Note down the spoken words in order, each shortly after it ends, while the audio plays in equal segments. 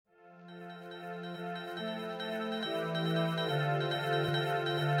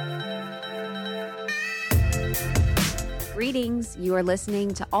Greetings. You are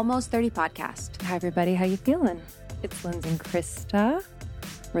listening to Almost 30 Podcast. Hi, everybody. How you feeling? It's Lindsay and Krista.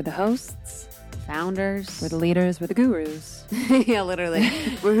 We're the hosts. Founders. We're the leaders. We're the gurus. Yeah, literally.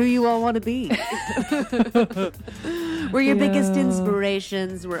 We're who you all want to be. We're your biggest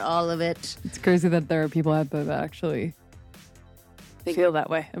inspirations. We're all of it. It's crazy that there are people out there that actually feel that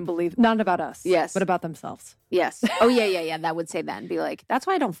way and believe, not about us, yes, but about themselves. Yes. Oh, yeah. That would say that and be like, that's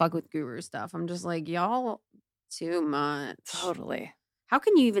why I don't fuck with guru stuff. I'm just like, y'all too much. Totally. How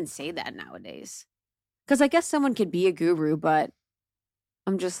can you even say that nowadays? Because I guess someone could be a guru, but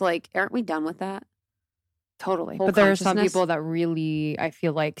I'm just like, aren't we done with that? Totally. Whole But there are some consciousness? people that really, I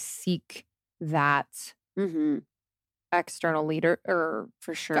feel like, seek that Mm-hmm. external leader, or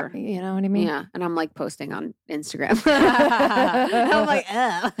For sure. you know what I mean? Yeah. And I'm like posting on Instagram. I'm like,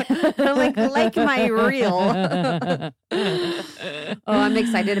 I'm like my reel. Oh, I'm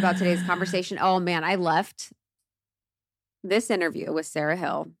excited about today's conversation. Oh man, I left this interview with Sarah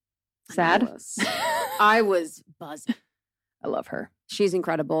Hill. Sad? I was buzzing. I love her. She's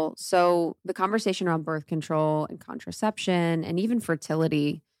incredible. So the conversation around birth control and contraception and even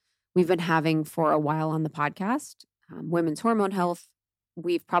fertility, we've been having for a while on the podcast. Women's hormone health,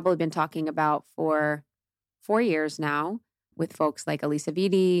 we've probably been talking about for 4 years now with folks like Elisa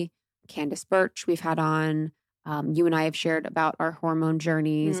Vitti, Candace Birch we've had on. You and I have shared about our hormone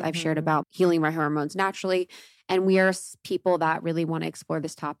journeys. I've shared about healing my hormones naturally. And we are people that really want to explore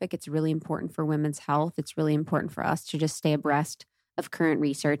this topic. It's really important for women's health. It's really important for us to just stay abreast of current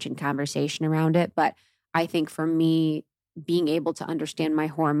research and conversation around it. But I think for me, being able to understand my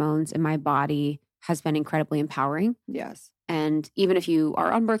hormones and my body has been incredibly empowering. Yes. And even if you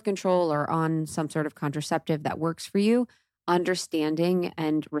are on birth control or on some sort of contraceptive that works for you, understanding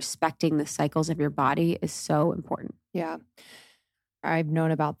and respecting the cycles of your body is so important. Yeah. I've known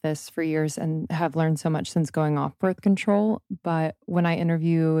about this for years and have learned so much since going off birth control. But when I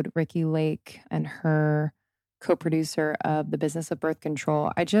interviewed Ricki Lake and her co-producer of The Business of Birth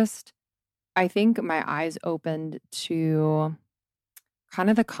Control, I think my eyes opened to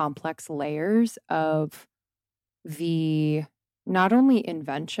kind of the complex layers of the not only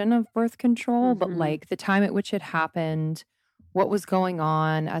invention of birth control, but like the time at which it happened, what was going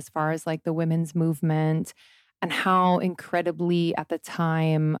on as far as like the women's movement, and how incredibly at the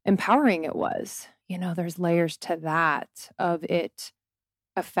time empowering it was. You know, there's layers to that of it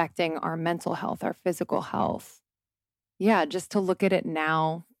affecting our mental health, our physical health. Yeah, just to look at it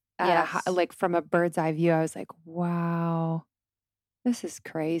now, like from a bird's eye view, I was like, wow, this is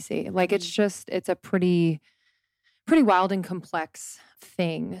crazy. Like it's a pretty wild and complex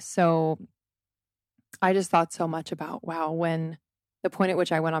thing. So I just thought so much about, wow, when the point at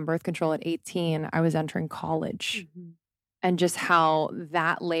which I went on birth control at 18, I was entering college, and just how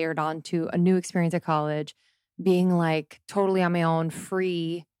that layered onto a new experience at college, being like totally on my own,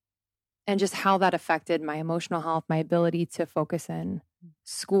 free, and just how that affected my emotional health, my ability to focus in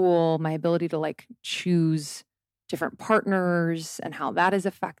school, my ability to like choose different partners and how that is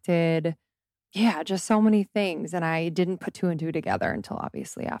affected. Yeah, just so many things. And I didn't put two and two together until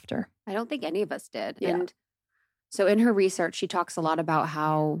obviously after. I don't think any of us did. Yeah. And so in her research, she talks a lot about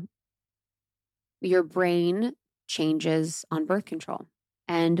how your brain changes on birth control.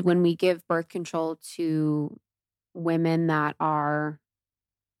 And when we give birth control to women that are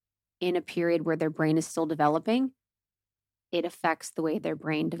in a period where their brain is still developing, it affects the way their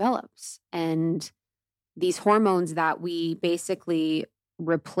brain develops. And these hormones that we basically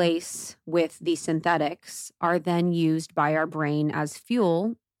replace with these synthetics are then used by our brain as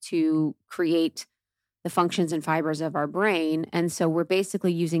fuel to create the functions and fibers of our brain. And so we're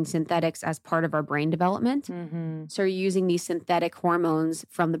basically using synthetics as part of our brain development. So you're using these synthetic hormones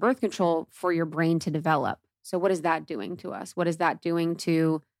from the birth control for your brain to develop. So what is that doing to us? What is that doing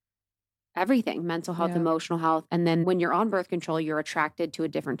to everything? Mental health, emotional health. And then when you're on birth control, you're attracted to a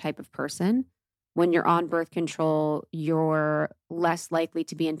different type of person. When you're on birth control, you're less likely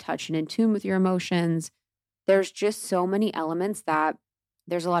to be in touch and in tune with your emotions. There's just so many elements that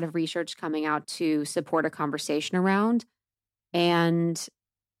there's a lot of research coming out to support a conversation around. And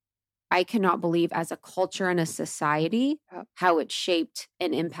I cannot believe as a culture and a society how it shaped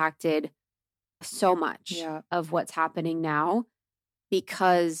and impacted so much of what's happening now,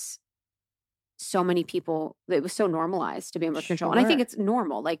 because so many people, it was so normalized to be on birth control. And I think it's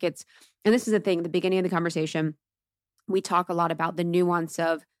normal. Like and this is the thing, the beginning of the conversation, we talk a lot about the nuance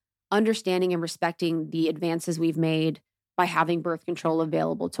of understanding and respecting the advances we've made by having birth control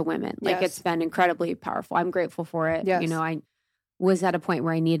available to women. Like it's been incredibly powerful. I'm grateful for it. You know, I was at a point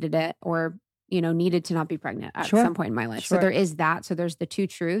where I needed it, or, you know, needed to not be pregnant at some point in my life. So there is that. So there's the two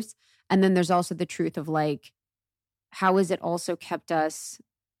truths. And then there's also the truth of like, how has it also kept us,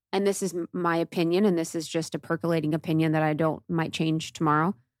 and this is my opinion, and this is just a percolating opinion that might change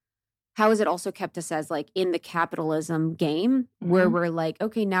tomorrow. How has it also kept us as like in the capitalism game where we're like,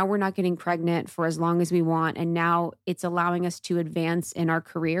 okay, now we're not getting pregnant for as long as we want. And now it's allowing us to advance in our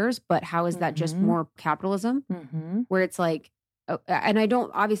careers. But how is that just more capitalism where it's like, and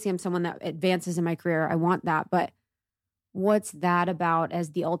obviously I'm someone that advances in my career. I want that. But what's that about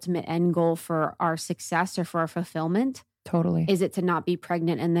as the ultimate end goal for our success or for our fulfillment? Totally. Is it to not be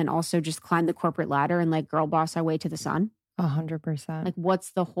pregnant and then also just climb the corporate ladder and like girl boss our way to the sun? 100%. Like,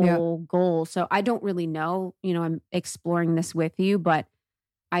 what's the whole goal? So I don't really know. I'm exploring this with you, but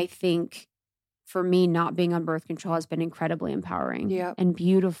I think for me, not being on birth control has been incredibly empowering and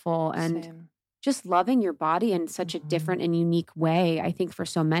beautiful and just loving your body in such a different and unique way. I think for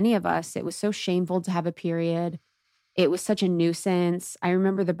so many of us, it was so shameful to have a period. It was such a nuisance. I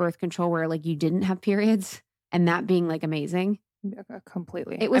remember the birth control where like you didn't have periods and that being like amazing.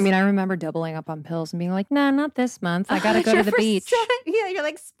 Completely. I remember doubling up on pills and being like, nah, not this month. I got to go to the beach. Yeah, you're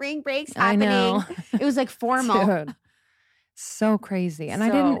like spring breaks happening. I know. It was like formal. Dude, so crazy. And I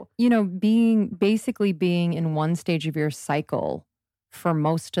didn't, being in one stage of your cycle for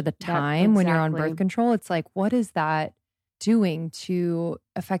most of the time when you're on birth control, it's like, what is that doing to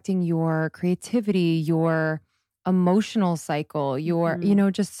affecting your creativity, your emotional cycle, your,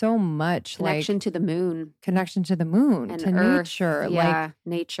 just so much connection to the moon and to Earth, nature. Like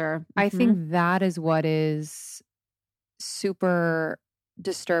nature. I think that is what is super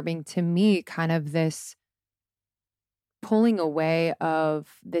disturbing to me, kind of this pulling away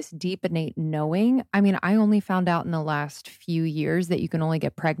of this deep innate knowing. I mean, I only found out in the last few years that you can only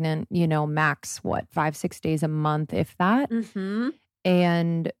get pregnant, max 5-6 days a month, if that.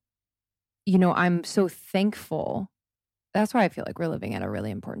 And I'm so thankful. That's why I feel like we're living at a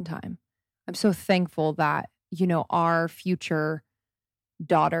really important time. I'm so thankful that, our future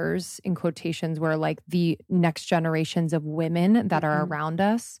daughters, in quotations, where like the next generations of women that are around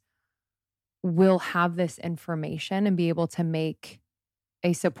us will have this information and be able to make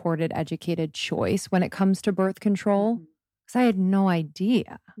a supported, educated choice when it comes to birth control. Because I had no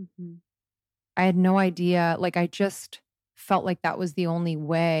idea. I had no idea. Like, I just felt like that was the only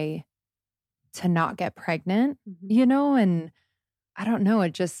way to not get pregnant, and I don't know,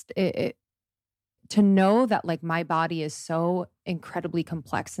 it to know that like my body is so incredibly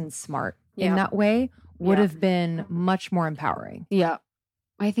complex and smart in that way would have been much more empowering. Yeah.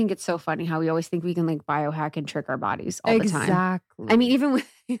 I think it's so funny how we always think we can like biohack and trick our bodies all the time. Exactly. I mean,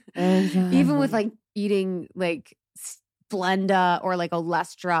 even with like eating like Splenda or like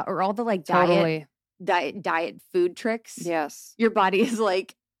Olestra or all the like diet food tricks. Yes. Your body is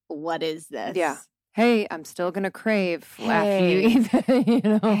like, what is this? Yeah. Hey, I'm still going to crave after you eat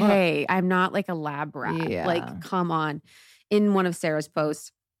it, Hey, I'm not like a lab rat. Yeah. Like, come on. In one of Sarah's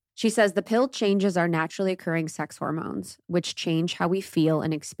posts, she says the pill changes our naturally occurring sex hormones, which change how we feel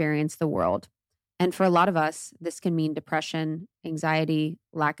and experience the world. And for a lot of us, this can mean depression, anxiety,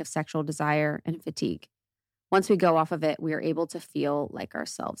 lack of sexual desire, and fatigue. Once we go off of it, we are able to feel like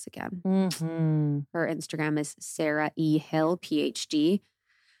ourselves again. Her Instagram is Sarah E. Hill, PhD.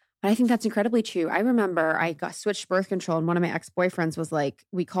 But I think that's incredibly true. I remember I got switched birth control and one of my ex-boyfriends was like,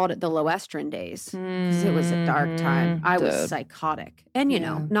 we called it the Loestrin days because it was a dark time. I was psychotic. And,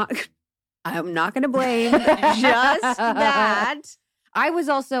 I'm not going to blame just that. I was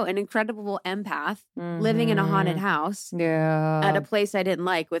also an incredible empath living in a haunted house at a place I didn't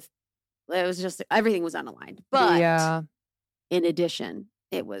like it was just, everything was unaligned. But in addition,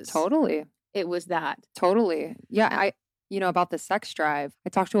 it was that. Totally. Yeah. About the sex drive, I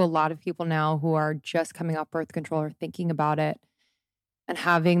talk to a lot of people now who are just coming off birth control or thinking about it and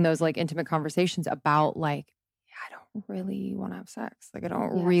having those like intimate conversations about like, I don't really want to have sex. Like, I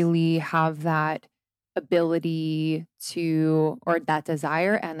don't really have that ability to, or that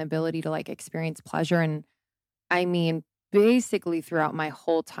desire and ability to like experience pleasure. And I mean, basically throughout my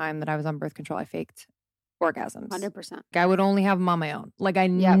whole time that I was on birth control, I faked orgasms. 100%. Like, I would only have them on my own. Like, I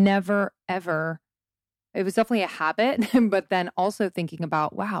never, ever. It was definitely a habit, but then also thinking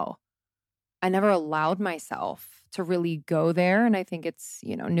about, wow, I never allowed myself to really go there. And I think it's,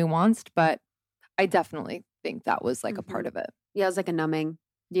 nuanced, but I definitely think that was like a part of it. Yeah, it was like a numbing.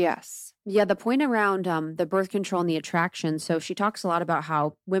 Yes. Yeah, the point around the birth control and the attraction. So she talks a lot about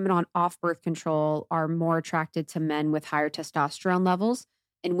how women off birth control are more attracted to men with higher testosterone levels.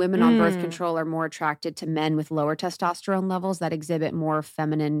 And women on birth control are more attracted to men with lower testosterone levels that exhibit more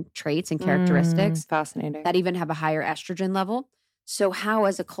feminine traits and characteristics. Fascinating. That even have a higher estrogen level. So how,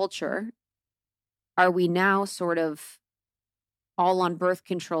 as a culture, are we now sort of all on birth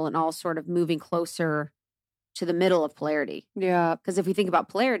control and all sort of moving closer to the middle of polarity. Yeah. Because if we think about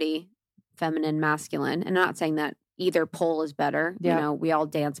polarity, feminine, masculine, and I'm not saying that either pole is better, Yeah. we all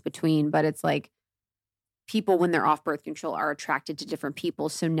dance between, but it's like people when they're off birth control are attracted to different people.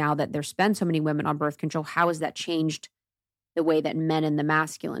 So now that there's been so many women on birth control, how has that changed the way that men and the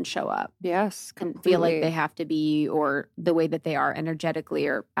masculine show up? Yes. And feel like they have to be, or the way that they are energetically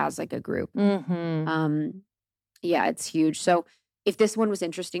or as like a group. Mm-hmm. Yeah, it's huge. So if this one was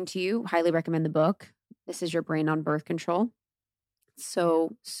interesting to you, highly recommend the book. This is Your Brain on Birth Control.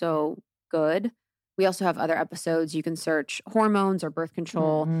 So good. We also have other episodes. You can search hormones or birth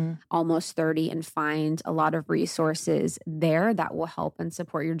control, almost 30, and find a lot of resources there that will help and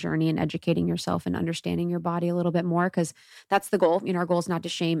support your journey in educating yourself and understanding your body a little bit more, because that's the goal. Our goal is not to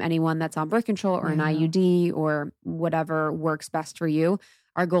shame anyone that's on birth control or an IUD or whatever works best for you.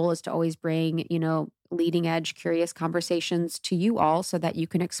 Our goal is to always bring, leading edge, curious conversations to you all so that you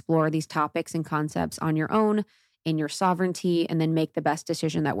can explore these topics and concepts on your own, in your sovereignty, and then make the best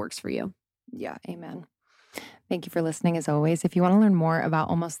decision that works for you. Yeah. Amen. Thank you for listening as always. If you want to learn more about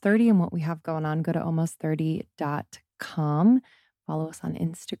Almost 30 and what we have going on, go to almost30.com. Follow us on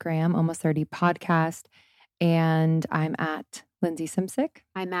Instagram, Almost 30 Podcast. And I'm at Lindsay Simsick.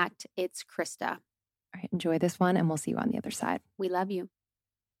 I'm at It's Krista. All right. Enjoy this one and we'll see you on the other side. We love you.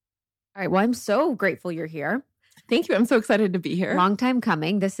 All right. Well, I'm so grateful you're here. Thank you. I'm so excited to be here. Long time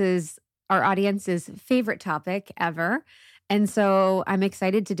coming. This is our audience's favorite topic ever. And so I'm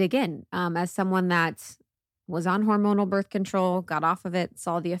excited to dig in. As someone that was on hormonal birth control, got off of it,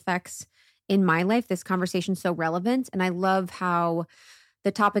 saw the effects in my life, this conversation's so relevant. And I love how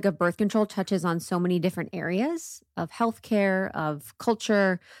the topic of birth control touches on so many different areas of healthcare, of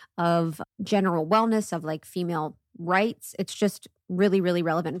culture, of general wellness, of like female rights. It's just really, really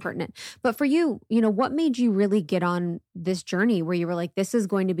relevant and pertinent. But for you, what made you really get on this journey where you were like, this is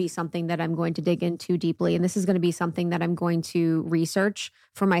going to be something that I'm going to dig into deeply, and this is going to be something that I'm going to research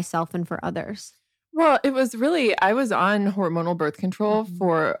for myself and for others? Well, it was really, I was on hormonal birth control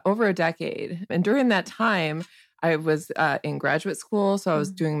for over a decade. And during that time, I was in graduate school. So I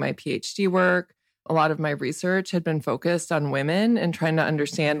was doing my PhD work. A lot of my research had been focused on women and trying to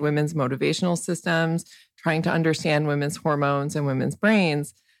understand women's motivational systems, trying to understand women's hormones and women's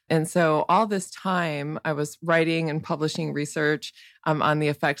brains. And so all this time, I was writing and publishing research on the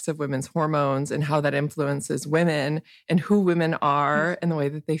effects of women's hormones and how that influences women and who women are and the way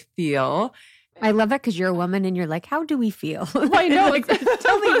that they feel. I love that because you're a woman and you're like, how do we feel? Well, I know. Like,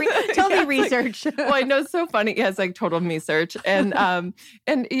 tell me research. Well, I know it's so funny. It's like total me search. And, a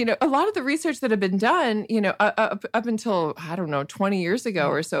lot of the research that had been done, up until, 20 years ago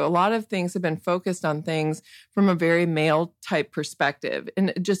or so, a lot of things have been focused on things from a very male type perspective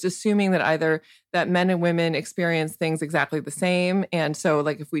and just assuming that either that men and women experience things exactly the same. And so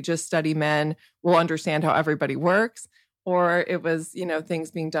like, if we just study men, we'll understand how everybody works. Or it was,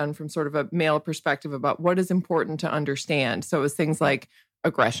 things being done from sort of a male perspective about what is important to understand. So it was things like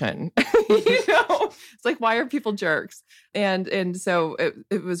aggression, it's like, why are people jerks? And so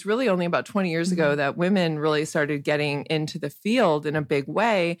it was really only about 20 years ago that women really started getting into the field in a big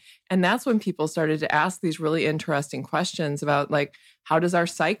way. And that's when people started to ask these really interesting questions about like, how does our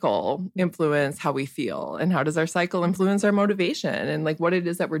cycle influence how we feel? And how does our cycle influence our motivation? And like what it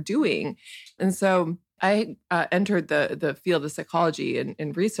is that we're doing. And so I entered the field of psychology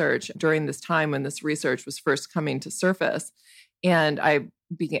and research during this time when this research was first coming to surface. And I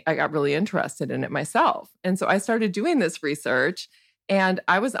got really interested in it myself. And so I started doing this research and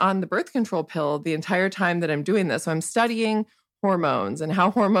I was on the birth control pill the entire time that I'm doing this. So I'm studying hormones and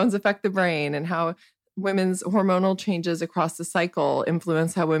how hormones affect the brain and how women's hormonal changes across the cycle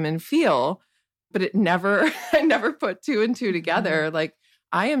influence how women feel. But I never put two and two together. Like,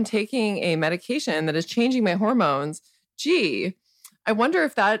 I am taking a medication that is changing my hormones. Gee, I wonder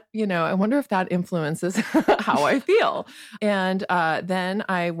if that influences how I feel. And then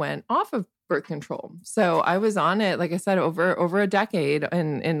I went off of birth control. So I was on it, like I said, over a decade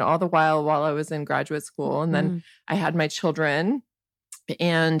and all the while I was in graduate school. And then I had my children.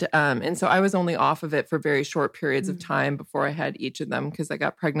 And so I was only off of it for very short periods of time before I had each of them because I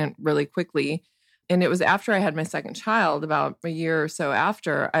got pregnant really quickly. And it was after I had my second child, about a year or so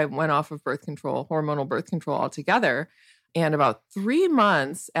after, I went off of birth control, hormonal birth control altogether. And about 3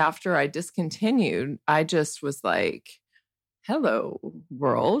 months after I discontinued, I just was like, hello,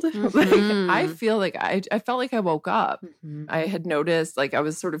 world. Like, I feel like I felt like I woke up. I had noticed, like, I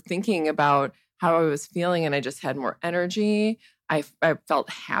was sort of thinking about how I was feeling, and I just had more energy. I felt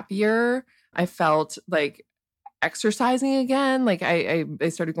happier. I felt like exercising again. Like I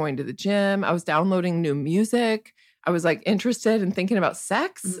started going to the gym. I was downloading new music. I was like interested in thinking about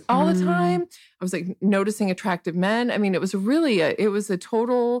sex all the time. I was like noticing attractive men. I mean, it was a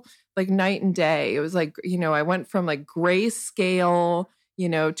total like night and day. It was like, I went from like grayscale,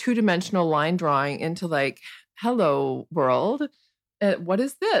 two-dimensional line drawing into like, hello world. What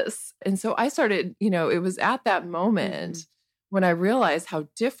is this? And so I started, it was at that moment when I realized how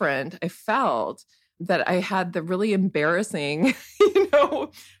different I felt, that I had the really embarrassing,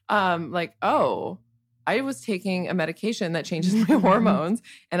 like, oh, I was taking a medication that changes my hormones,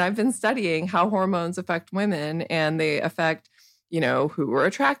 and I've been studying how hormones affect women, and they affect, who we're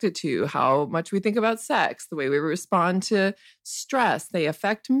attracted to, how much we think about sex, the way we respond to stress. They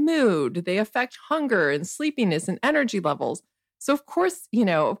affect mood, they affect hunger and sleepiness and energy levels. So of course,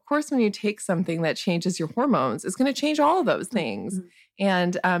 when you take something that changes your hormones, it's going to change all of those things.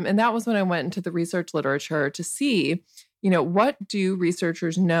 And that was when I went into the research literature to see, what do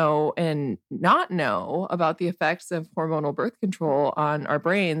researchers know and not know about the effects of hormonal birth control on our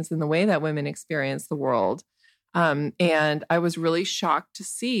brains and the way that women experience the world. And I was really shocked to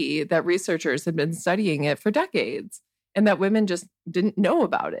see that researchers had been studying it for decades and that women just didn't know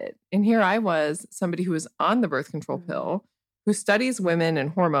about it. And here I was, somebody who was on the birth control pill, who studies women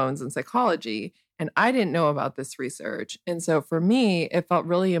and hormones and psychology, and I didn't know about this research. And so for me, it felt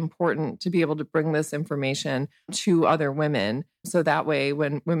really important to be able to bring this information to other women. So that way,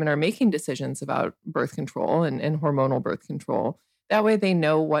 when women are making decisions about birth control and hormonal birth control, that way they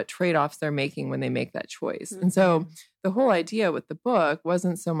know what trade-offs they're making when they make that choice. And so the whole idea with the book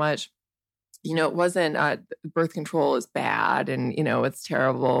wasn't so much, it wasn't birth control is bad and, it's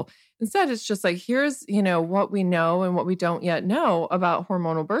terrible. Instead, it's just like, here's, what we know and what we don't yet know about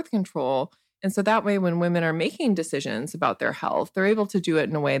hormonal birth control. And so that way, when women are making decisions about their health, they're able to do it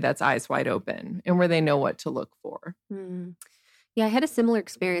in a way that's eyes wide open and where they know what to look for. Yeah, I had a similar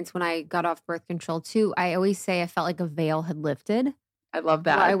experience when I got off birth control too. I always say I felt like a veil had lifted. I love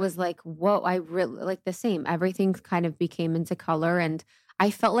that. I was like, whoa, I really like the same. Everything kind of became into color. And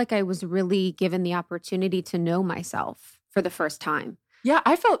I felt like I was really given the opportunity to know myself for the first time. Yeah,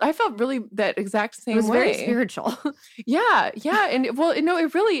 I felt really that exact same way. It was very spiritual. Yeah. And it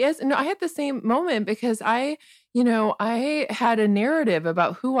really is. And I had the same moment because I had a narrative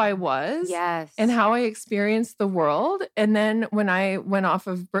about who I was and how I experienced the world. And then when I went off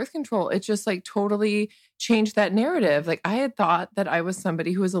of birth control, it just like totally changed that narrative. Like I had thought that I was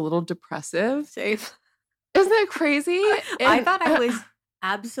somebody who was a little depressive. Safe. Isn't that crazy? I thought I was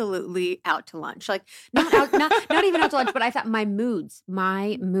absolutely out to lunch. Like not even out to lunch, but I thought my moods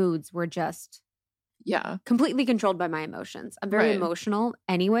were just completely controlled by my emotions. I'm very emotional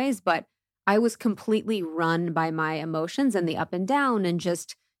anyways, but I was completely run by my emotions and the up and down and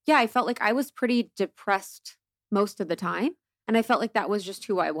just I felt like I was pretty depressed most of the time. And I felt like that was just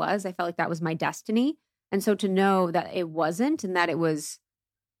who I was. I felt like that was my destiny. And so to know that it wasn't and that it was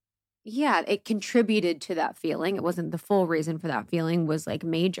it contributed to that feeling. It wasn't the full reason for that feeling was like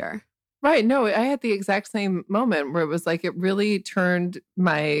major. Right. No, I had the exact same moment where it was like, it really turned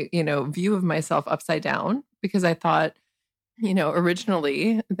my, view of myself upside down because I thought,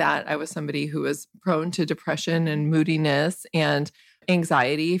 originally that I was somebody who was prone to depression and moodiness and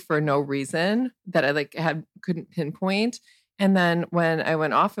anxiety for no reason that I couldn't pinpoint. And then when I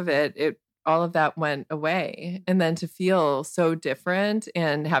went off of it, all of that went away. And then to feel so different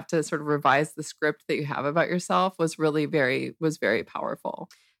and have to sort of revise the script that you have about yourself was very powerful.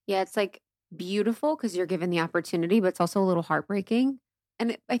 Yeah, it's like beautiful because you're given the opportunity, but it's also a little heartbreaking.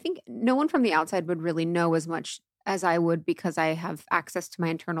 And I think no one from the outside would really know as much as I would because I have access to my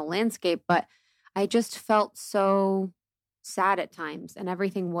internal landscape. But I just felt so sad at times and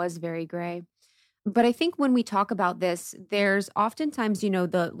everything was very gray. But I think when we talk about this, there's oftentimes,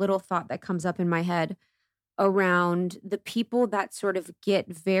 the little thought that comes up in my head around the people that sort of get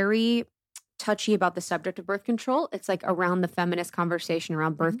very touchy about the subject of birth control. It's like around the feminist conversation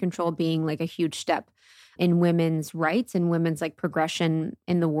around birth control being like a huge step in women's rights and women's like progression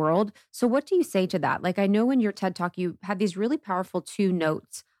in the world. So what do you say to that? Like I know in your TED Talk, you had these really powerful 2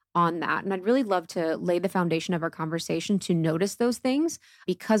 notes on that. And I'd really love to lay the foundation of our conversation to notice those things,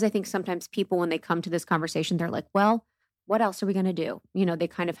 because I think sometimes people, when they come to this conversation, they're like, well, what else are we going to do? They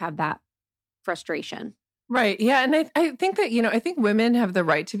kind of have that frustration. Right. Yeah. And I think that, I think women have the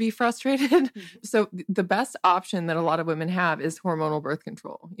right to be frustrated. So the best option that a lot of women have is hormonal birth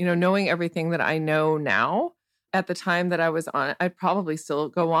control. Knowing everything that I know now, at the time that I was on it, I'd probably still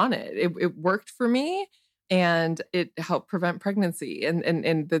go on it. It worked for me. And it helped prevent pregnancy. And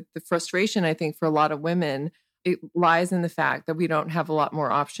the frustration, I think, for a lot of women, it lies in the fact that we don't have a lot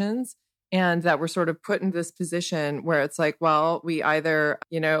more options. And that we're sort of put in this position where it's like, well, we either,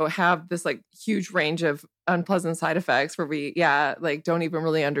 have this like huge range of unpleasant side effects where we, like don't even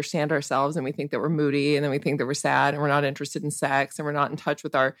really understand ourselves. And we think that we're moody, and then we think that we're sad, and we're not interested in sex, and we're not in touch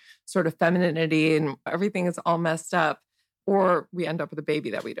with our sort of femininity, and everything is all messed up. Or we end up with a baby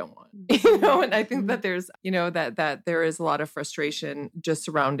that we don't want, and I think that there's, that there is a lot of frustration just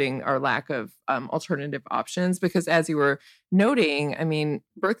surrounding our lack of alternative options, because as you were noting, I mean,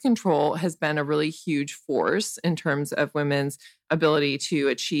 birth control has been a really huge force in terms of women's ability to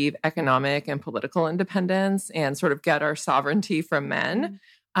achieve economic and political independence and sort of get our sovereignty from men.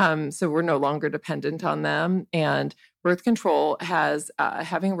 So we're no longer dependent on them. And birth control has,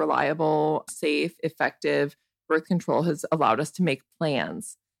 having reliable, safe, effective birth control has allowed us to make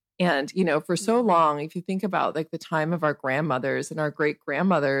plans. And, for so long, if you think about like the time of our grandmothers and our great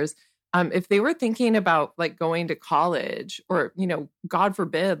grandmothers, if they were thinking about like going to college or, God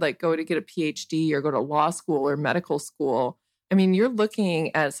forbid, like go to get a PhD or go to law school or medical school, I mean, you're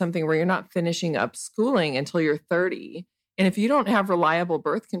looking at something where you're not finishing up schooling until you're 30. And if you don't have reliable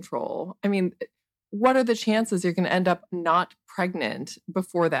birth control, I mean, what are the chances you're going to end up not pregnant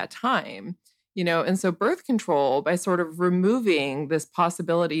before that time? And so birth control, by sort of removing this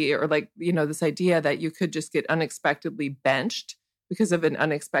possibility or like, this idea that you could just get unexpectedly benched because of an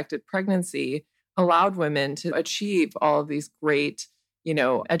unexpected pregnancy, allowed women to achieve all of these great,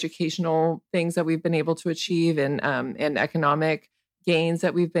 educational things that we've been able to achieve and economic gains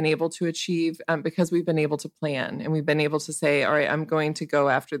that we've been able to achieve because we've been able to plan, and we've been able to say, all right, I'm going to go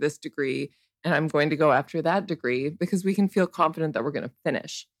after this degree, and I'm going to go after that degree, because we can feel confident that we're going to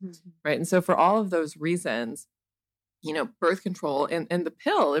finish, right? And so for all of those reasons, birth control and the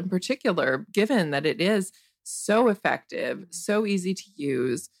pill in particular, given that it is so effective, so easy to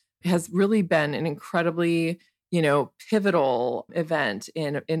use, has really been an incredibly, pivotal event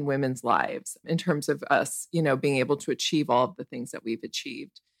in women's lives in terms of us, being able to achieve all of the things that we've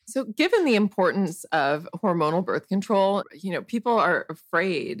achieved. So given the importance of hormonal birth control, people are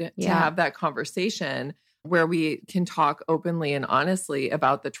afraid to have that conversation where we can talk openly and honestly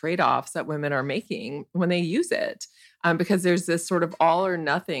about the trade-offs that women are making when they use it. Because there's this sort of all or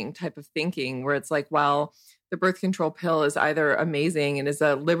nothing type of thinking where it's like, well, the birth control pill is either amazing and is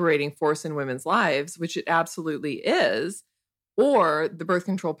a liberating force in women's lives, which it absolutely is, or the birth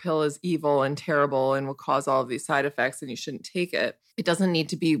control pill is evil and terrible and will cause all of these side effects and you shouldn't take it. It doesn't need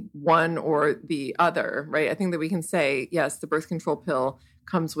to be one or the other, right? I think that we can say, yes, the birth control pill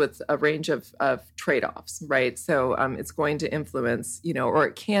comes with a range of trade-offs, right? So it's going to influence, or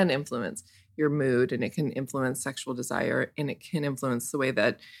it can influence your mood, and it can influence sexual desire, and it can influence the way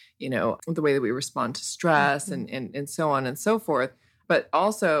that, the way that we respond to stress and so on and so forth. But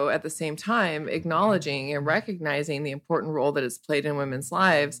also at the same time, acknowledging and recognizing the important role that it's played in women's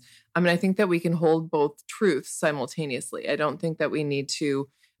lives. I mean, I think that we can hold both truths simultaneously. I don't think that we need to,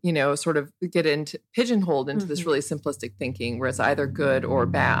 sort of get pigeonholed into this really simplistic thinking where it's either good or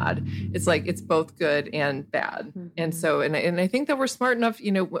bad. It's like, it's both good and bad. And so, and I think that we're smart enough,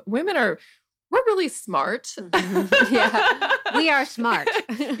 we're really smart. Yeah, we are smart.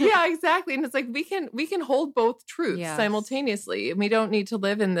 Yeah, exactly. And it's like, we can hold both truths simultaneously. And we don't need to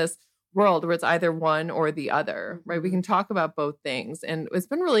live in this world where it's either one or the other, right? We can talk about both things. And it's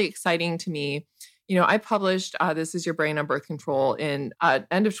been really exciting to me. I published This Is Your Brain on Birth Control in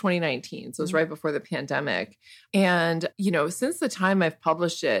end of 2019. So it was right before the pandemic. And, since the time I've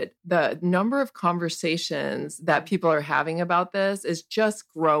published it, the number of conversations that people are having about this is just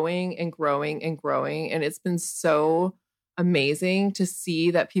growing and growing and growing. And it's been so amazing to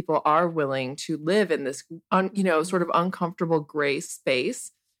see that people are willing to live in this, sort of uncomfortable gray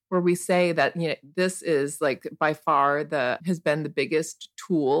space where we say that, this is like by far has been the biggest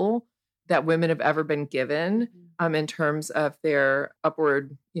tool that women have ever been given in terms of their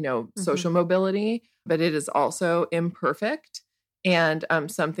upward, social mobility, but it is also imperfect and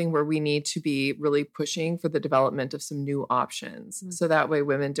something where we need to be really pushing for the development of some new options. So that way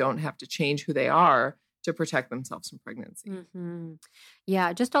women don't have to change who they are to protect themselves from pregnancy.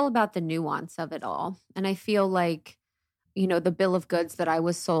 Yeah, just all about the nuance of it all. And I feel like, the bill of goods that I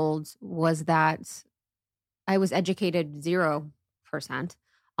was sold was that I was educated 0%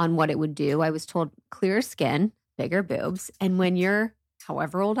 on what it would do. I was told clear skin, bigger boobs. And when you're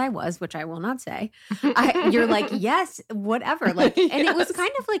however old I was, which I will not say, you're like, yes, whatever. Like, and it was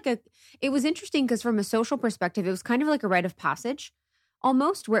kind of like it was interesting because from a social perspective, it was kind of like a rite of passage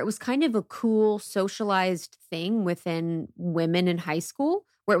almost, where it was kind of a cool socialized thing within women in high school,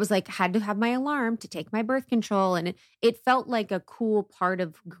 where it was like, had to have my alarm to take my birth control. And it felt like a cool part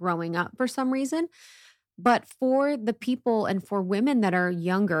of growing up for some reason. But for the people and for women that are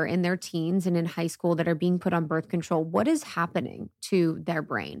younger in their teens and in high school that are being put on birth control, what is happening to their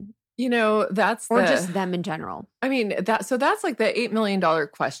brain? Or just them in general. I mean, that's like the $8 million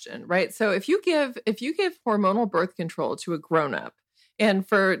question, right? So if you give hormonal birth control to a grown-up, and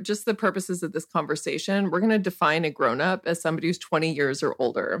for just the purposes of this conversation, we're going to define a grown-up as somebody who's 20 years or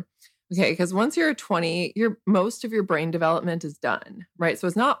older. Okay, because once you're 20, most of your brain development is done, right? So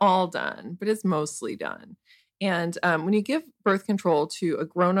it's not all done, but it's mostly done. And when you give birth control to a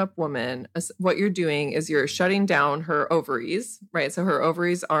grown-up woman, what you're doing is you're shutting down her ovaries, right? So her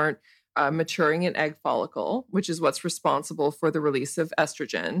ovaries aren't maturing an egg follicle, which is what's responsible for the release of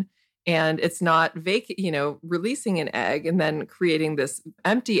estrogen. And it's not releasing an egg and then creating this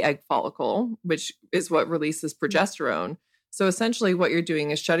empty egg follicle, which is what releases progesterone. So essentially what you're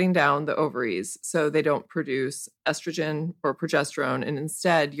doing is shutting down the ovaries so they don't produce estrogen or progesterone. And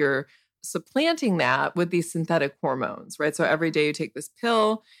instead you're supplanting that with these synthetic hormones, right? So every day you take this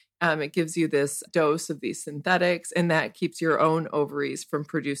pill, it gives you this dose of these synthetics, and that keeps your own ovaries from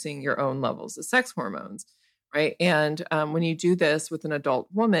producing your own levels of sex hormones, right? And when you do this with an adult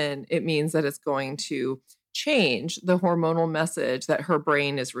woman, it means that it's going to change the hormonal message that her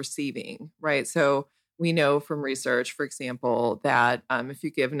brain is receiving, right? So we know from research, for example, that if you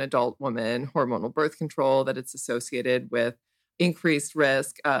give an adult woman hormonal birth control, that it's associated with increased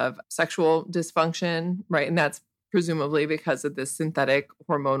risk of sexual dysfunction, right? And that's presumably because of this synthetic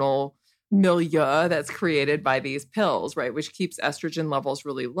hormonal milieu that's created by these pills, right? Which keeps estrogen levels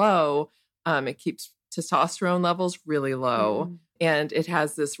really low. It keeps testosterone levels really low. And it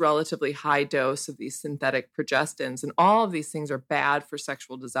has this relatively high dose of these synthetic progestins. And all of these things are bad for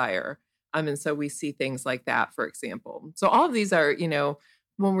sexual desire. And so we see things like that, for example. So all of these are,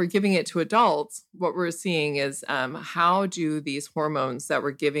 when we're giving it to adults, what we're seeing is how do these hormones that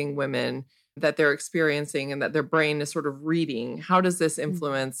we're giving women that they're experiencing and that their brain is sort of reading, how does this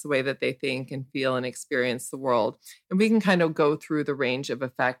influence the way that they think and feel and experience the world? And we can kind of go through the range of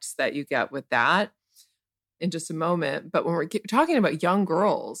effects that you get with that in just a moment. But when we're talking about young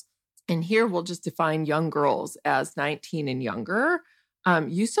girls, and here we'll just define young girls as 19 and younger,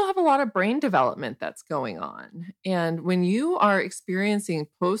 you still have a lot of brain development that's going on. And when you are experiencing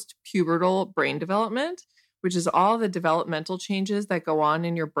post-pubertal brain development, which is all the developmental changes that go on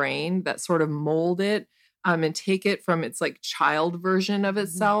in your brain that sort of mold it and take it from its like child version of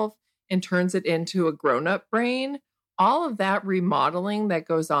itself and turns it into a grown-up brain, all of that remodeling that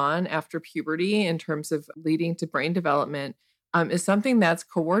goes on after puberty in terms of leading to brain development is something that's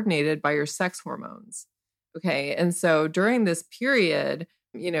coordinated by your sex hormones. Okay. And so during this period,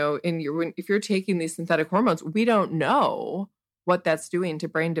 if you're taking these synthetic hormones, we don't know what that's doing to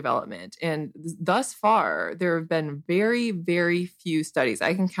brain development. And thus far, there have been very, very few studies.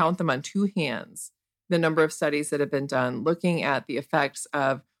 I can count them on two hands, the number of studies that have been done looking at the effects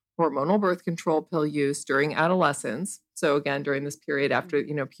of hormonal birth control pill use during adolescence. So again, during this period after,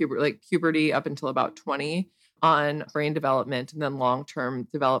 puberty up until about 20, on brain development and then long-term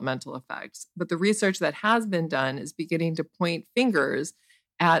developmental effects. But the research that has been done is beginning to point fingers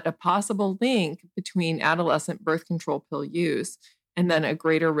at a possible link between adolescent birth control pill use and then a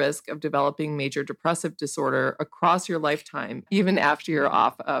greater risk of developing major depressive disorder across your lifetime, even after you're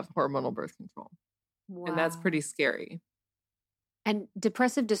off of hormonal birth control. Wow. And that's pretty scary. And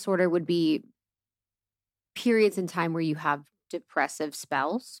depressive disorder would be periods in time where you have depressive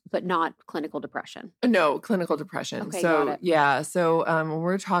spells, but not clinical depression. No, clinical depression. Okay, so got it. yeah. So when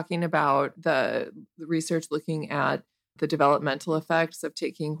we're talking about the research looking at the developmental effects of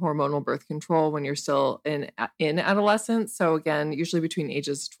taking hormonal birth control when you're still in adolescence. So again, usually between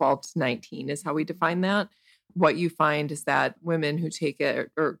ages 12 to 19 is how we define that. What you find is that women who take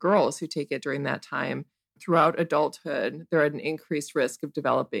it or girls who take it during that time throughout adulthood, they're at an increased risk of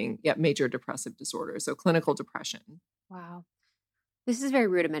developing major depressive disorder. So clinical depression. Wow. This is very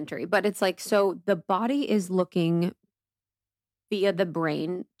rudimentary, but it's like, so the body is looking via the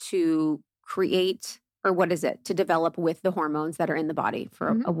brain to create, or what is it, to develop with the hormones that are in the body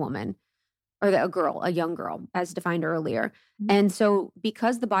for a woman or a young girl, as defined earlier. And so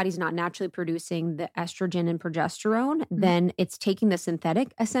because the body's not naturally producing the estrogen and progesterone, then it's taking the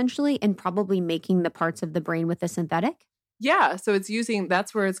synthetic essentially and probably making the parts of the brain with the synthetic. Yeah. So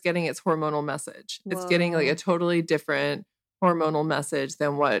that's where it's getting its hormonal message. Whoa. It's getting like a totally different hormonal message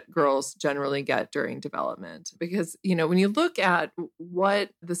than what girls generally get during development. Because, when you look at what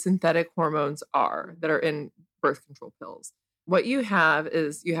the synthetic hormones are that are in birth control pills, what you have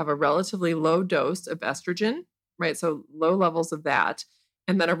is you have a relatively low dose of estrogen, right? So low levels of that,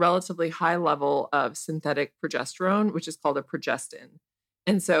 and then a relatively high level of synthetic progesterone, which is called a progestin.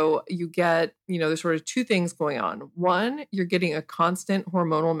 And so you get, there's sort of two things going on. One, you're getting a constant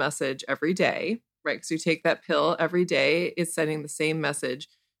hormonal message every day, right? Because you take that pill every day, it's sending the same message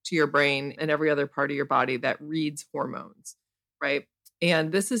to your brain and every other part of your body that reads hormones, right?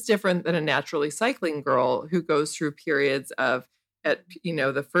 And this is different than a naturally cycling girl who goes through periods of,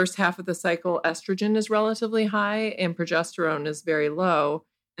 the first half of the cycle, estrogen is relatively high and progesterone is very low.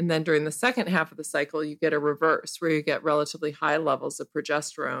 And then during the second half of the cycle, you get a reverse where you get relatively high levels of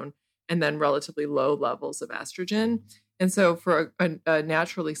progesterone and then relatively low levels of estrogen. And so for a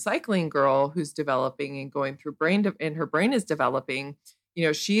naturally cycling girl who's developing and going through and her brain is developing,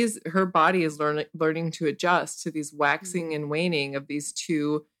 her body is learning to adjust to these waxing and waning of these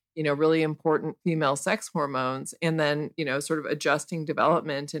two, really important female sex hormones, and then, sort of adjusting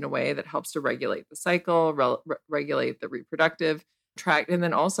development in a way that helps to regulate the cycle, regulate the reproductive tract, and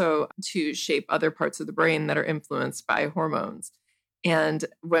then also to shape other parts of the brain that are influenced by hormones. And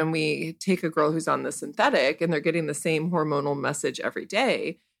when we take a girl who's on the synthetic and they're getting the same hormonal message every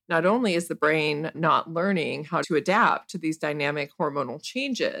day, not only is the brain not learning how to adapt to these dynamic hormonal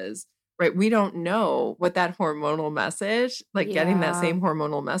changes, right? We don't know what that hormonal message, getting that same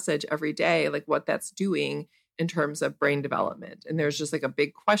hormonal message every day, like what that's doing in terms of brain development. And there's just like a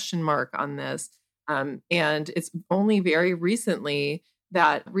big question mark on this. And it's only very recently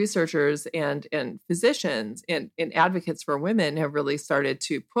that researchers and physicians and advocates for women have really started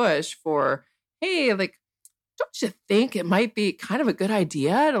to push for, hey, don't you think it might be kind of a good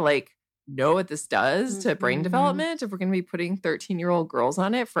idea to know what this does to brain development if we're going to be putting 13-year-old girls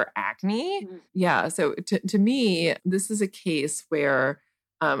on it for acne? Mm-hmm. Yeah. So to me, this is a case where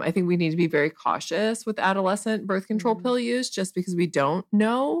I think we need to be very cautious with adolescent birth control pill use just because we don't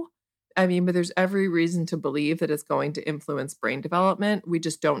know. But there's every reason to believe that it's going to influence brain development. We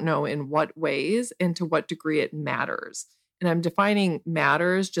just don't know in what ways and to what degree it matters. And I'm defining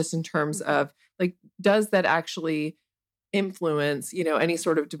matters just in terms of does that actually influence, any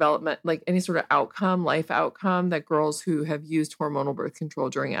sort of development, any sort of outcome, life outcome that girls who have used hormonal birth control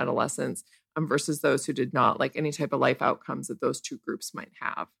during adolescence versus those who did not, any type of life outcomes that those two groups might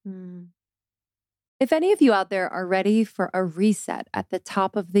have. If any of you out there are ready for a reset at the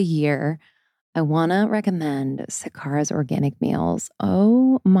top of the year, I want to recommend Sakara's organic meals.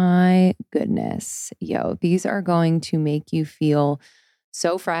 Oh my goodness. These are going to make you feel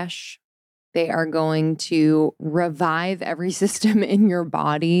so fresh. They are going to revive every system in your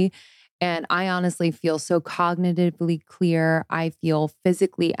body. And I honestly feel so cognitively clear. I feel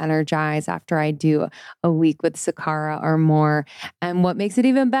physically energized after I do a week with Sakara or more. And what makes it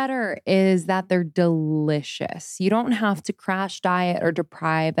even better is that they're delicious. You don't have to crash diet or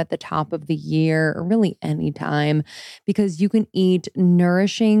deprive at the top of the year or really any time because you can eat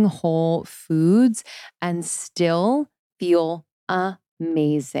nourishing whole foods and still feel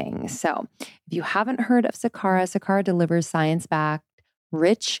amazing. So if you haven't heard of Sakara, Sakara delivers science-backed,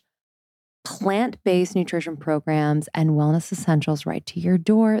 rich, plant-based nutrition programs and wellness essentials right to your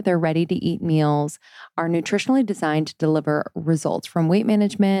door. They're ready-to-eat meals, are nutritionally designed to deliver results from weight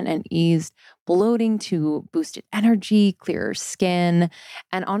management and eased bloating to boosted energy, clearer skin.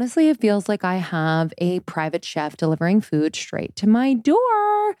 And honestly, it feels like I have a private chef delivering food straight to my door.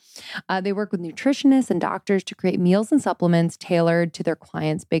 They work with nutritionists and doctors to create meals and supplements tailored to their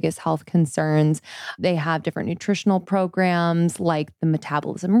clients' biggest health concerns. They have different nutritional programs like the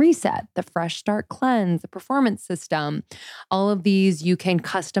Metabolism Reset, the Fresh Start Cleanse, the Performance System. All of these you can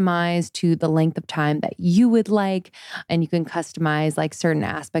customize to the length of time that you would like, and you can customize certain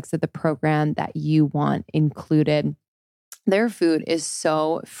aspects of the program that you want included. Their food is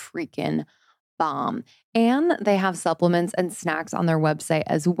so freaking bomb. And they have supplements and snacks on their website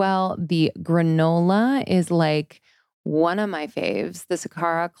as well. The granola is one of my faves, the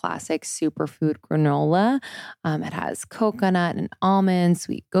Sakara Classic Superfood Granola. It has coconut and almond,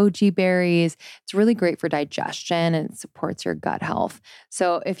 sweet goji berries. It's really great for digestion and it supports your gut health.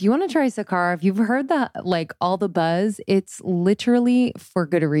 So if you want to try Sakara, if you've heard that all the buzz, it's literally for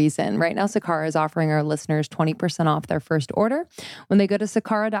good reason. Right now, Sakara is offering our listeners 20% off their first order when they go to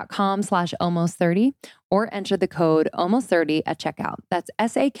sakara.com/almost30 or enter the code almost30 at checkout. That's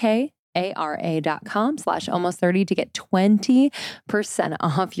SAKARA.com/almost30 to get 20%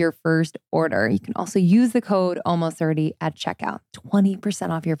 off your first order. You can also use the code almost30 at checkout.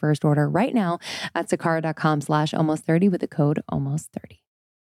 20% off your first order right now at sakara.com/almost30 with the code almost30.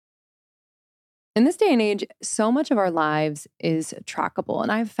 In this day and age, so much of our lives is trackable. And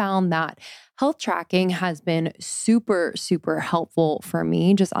I've found that health tracking has been super, super helpful for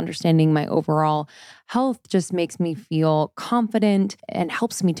me. Just understanding my overall health just makes me feel confident and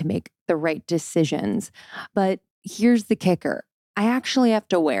helps me to make the right decisions. But here's the kicker. I actually have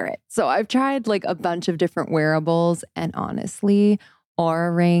to wear it. So I've tried like a bunch of different wearables, and honestly,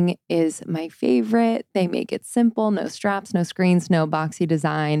 Aura Ring is my favorite. They make it simple, no straps, no screens, no boxy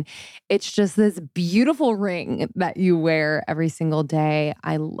design. It's just this beautiful ring that you wear every single day.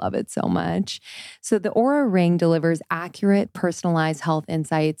 I love it so much. So the Aura Ring delivers accurate, personalized health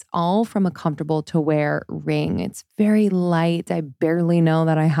insights, all from a comfortable to wear ring. It's very light. I barely know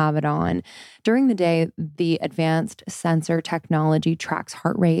that I have it on. During the day, the advanced sensor technology tracks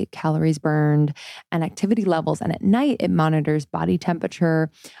heart rate, calories burned, and activity levels. And at night, it monitors body temperature,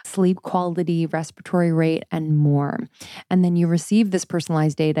 sleep quality, respiratory rate, and more. And then you receive this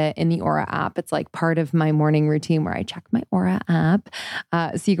personalized data in the Aura app. It's like part of my morning routine where I check my Aura app.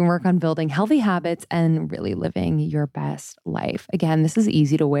 So you can work on building healthy habits and really living your best life. Again, this is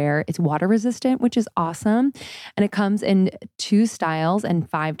easy to wear. It's water resistant, which is awesome. And it comes in 2 styles and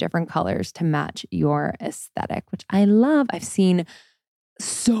 5 different colors to match your aesthetic, which I love. I've seen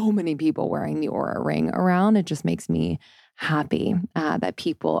so many people wearing the Aura Ring around. It just makes me happy that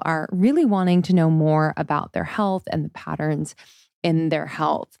people are really wanting to know more about their health and the patterns in their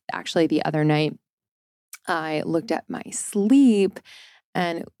health. Actually, the other night, I looked at my sleep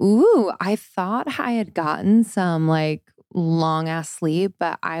and I thought I had gotten some like long ass sleep,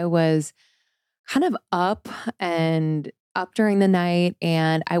 but I was kind of up during the night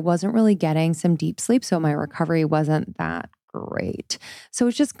and I wasn't really getting some deep sleep. So my recovery wasn't that great. So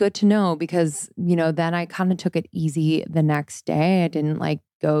it's just good to know because, then I kind of took it easy the next day. I didn't like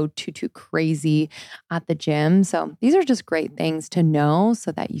go too crazy at the gym. So these are just great things to know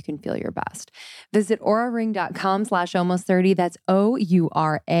so that you can feel your best. Visit auraring.com/almost30. That's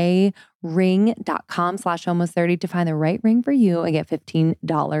OURA ring.com/almost30 to find the right ring for you and get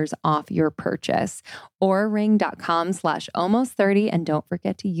 $15 off your purchase. auraring.com/almost30. And don't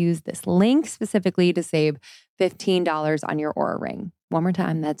forget to use this link specifically to save $15 on your Aura Ring. One more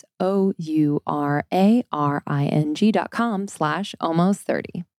time, that's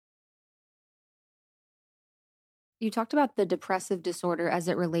OURARING.com/almost30. You talked about the depressive disorder as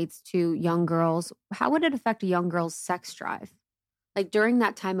it relates to young girls. How would it affect a young girl's sex drive? Like during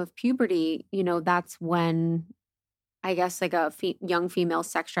that time of puberty, that's when I guess like a young female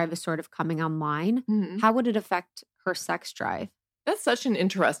sex drive is sort of coming online. Mm-hmm. How would it affect her sex drive? That's such an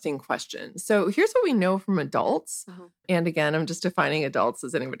interesting question. So here's what we know from adults. And again, I'm just defining adults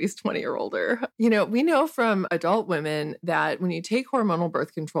as anybody's 20 or older. We know from adult women that when you take hormonal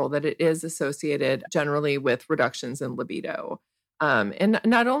birth control, that it is associated generally with reductions in libido. And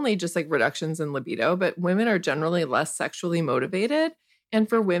not only just like reductions in libido, but women are generally less sexually motivated. And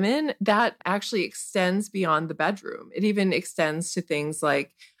for women, that actually extends beyond the bedroom. It even extends to things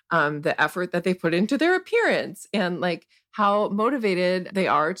like the effort that they put into their appearance and like how motivated they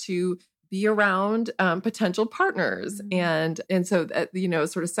are to be around potential partners. And so,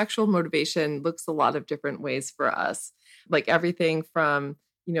 sort of sexual motivation looks a lot of different ways for us, like everything from,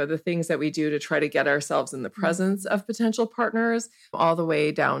 the things that we do to try to get ourselves in the presence of potential partners, all the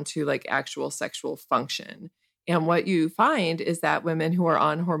way down to like actual sexual function. And what you find is that women who are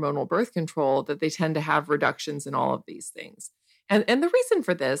on hormonal birth control, that they tend to have reductions in all of these things. And the reason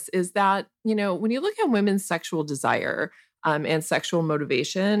for this is that, when you look at women's sexual desire and sexual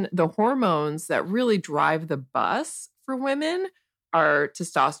motivation, the hormones that really drive the bus for women are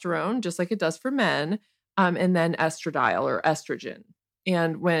testosterone, just like it does for men, and then estradiol or estrogen.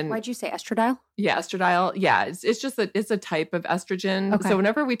 And why'd you say estradiol? Yeah, estradiol. Yeah, it's just that it's a type of estrogen. Okay. So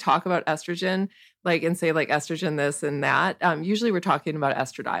whenever we talk about estrogen, and say like estrogen this and that, usually we're talking about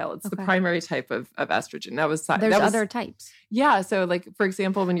estradiol. It's the primary type of estrogen. There's other types. Yeah. So like, for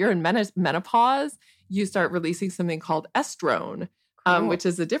example, when you're in menopause, you start releasing something called estrone, which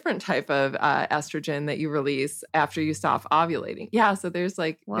is a different type of estrogen that you release after you stop ovulating. Yeah. So there's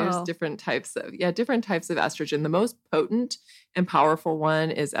different types of estrogen. The most potent and powerful one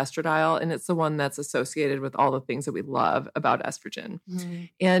is estradiol, and it's the one that's associated with all the things that we love about estrogen.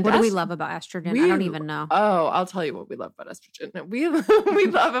 And what do we love about estrogen? I don't even know. Oh, I'll tell you what we love about estrogen. We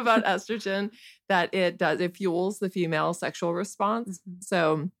love about estrogen that it fuels the female sexual response.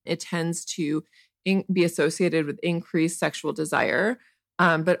 So it tends to be associated with increased sexual desire,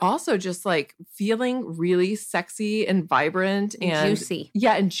 but also just like feeling really sexy and vibrant and juicy.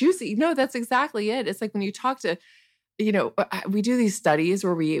 Yeah, and juicy. No, that's exactly it. It's like when you talk to, we do these studies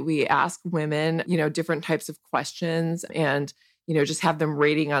where we ask women, different types of questions and, just have them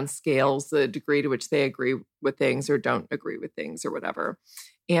rating on scales the degree to which they agree with things or don't agree with things or whatever.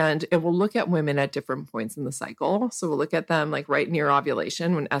 And it will look at women at different points in the cycle. So we'll look at them like right near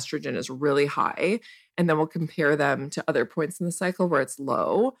ovulation when estrogen is really high. And then we'll compare them to other points in the cycle where it's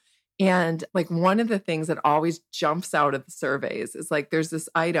low. And like one of the things that always jumps out of the surveys is like there's this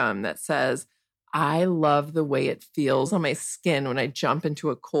item that says, I love the way it feels on my skin when I jump into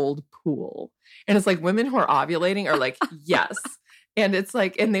a cold pool. And it's like women who are ovulating are like, yes. And it's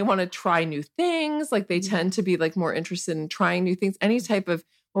like, and they want to try new things. Like they tend to be like more interested in trying new things, any type of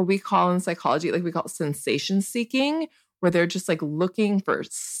what we call in psychology, like we call it sensation seeking, where they're just like looking for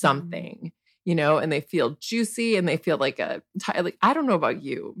something, you know, and they feel juicy and they feel like like, I don't know about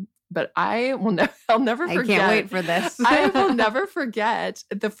you, but I'll never forget. I can't wait for this. I will never forget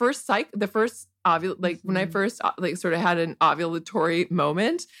the first like when I first like sort of had an ovulatory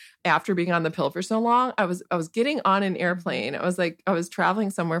moment after being on the pill for so long. I was getting on an airplane. I was traveling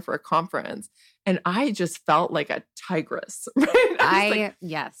somewhere for a conference, and I just felt like a tigress. Right?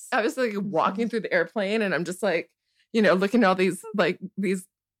 Yes. I was like walking through the airplane, and I'm just like, you know, looking at all these,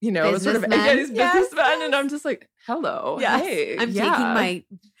 you know, sort of these businessmen, and I'm just like, hello, hey, I'm taking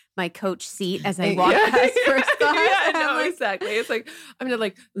my coach seat as I walk past first class. Yeah, no, exactly. It's like I'm gonna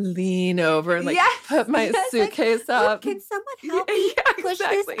like lean over and like put my suitcase up. Can someone help me push this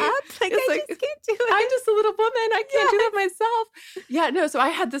up? Like I just can't do it. I'm just a little woman. I can't do that myself. Yeah, no. So I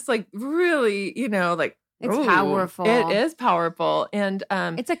had this like really, you know, like it's powerful. It is powerful, and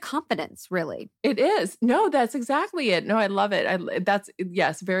it's a confidence, really. It is. No, that's exactly it. No, I love it. That's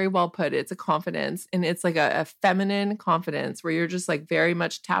yes, very well put. It's a confidence, and it's like a feminine confidence where you're just like very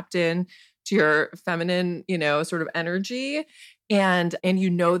much tapped in to your feminine, you know, sort of energy, and you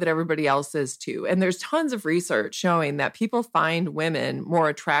know that everybody else is too. And there's tons of research showing that people find women more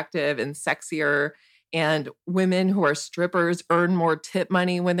attractive and sexier, and women who are strippers earn more tip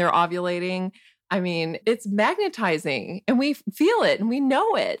money when they're ovulating. I mean, it's magnetizing, and we feel it and we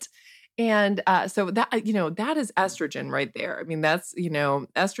know it. And so that, you know, that is estrogen right there. I mean, that's, you know,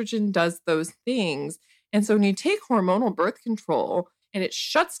 estrogen does those things. And so when you take hormonal birth control and it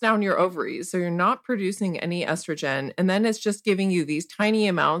shuts down your ovaries, so you're not producing any estrogen, and then it's just giving you these tiny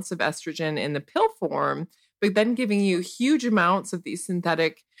amounts of estrogen in the pill form, but then giving you huge amounts of these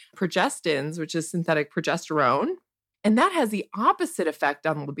synthetic progestins, which is synthetic progesterone. And that has the opposite effect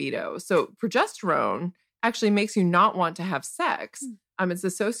on libido. So progesterone actually makes you not want to have sex. It's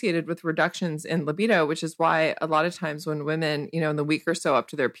associated with reductions in libido, which is why a lot of times when women, you know, in the week or so up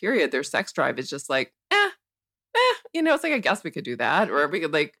to their period, their sex drive is just like, you know, it's like, I guess we could do that. Or we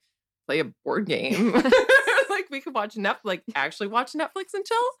could like play a board game. Like we could watch actually watch Netflix and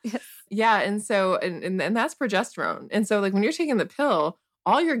chill. Yeah. And so, and that's progesterone. And so like when you're taking the pill,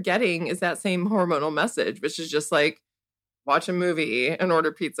 all you're getting is that same hormonal message, which is just like, watch a movie and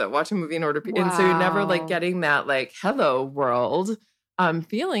order pizza, watch a movie and order pizza. Wow. And so you're never like getting that like, hello world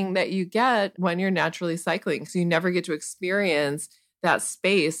feeling that you get when you're naturally cycling. So you never get to experience that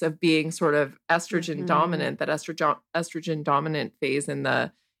space of being sort of estrogen dominant, that estrogen dominant phase in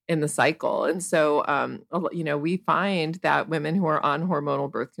the cycle. And so, you know, we find that women who are on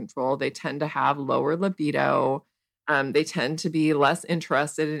hormonal birth control, they tend to have lower libido. They tend to be less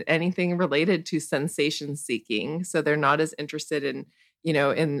interested in anything related to sensation seeking. So they're not as interested in, you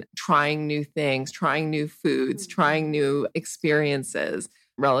know, in trying new things, trying new foods, trying new experiences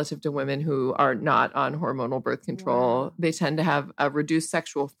relative to women who are not on hormonal birth control. Wow. They tend to have a reduced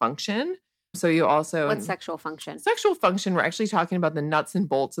sexual function. So you also... What's sexual function? Sexual function, we're actually talking about the nuts and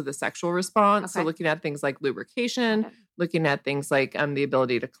bolts of the sexual response. Okay. So looking at things like lubrication, looking at things like the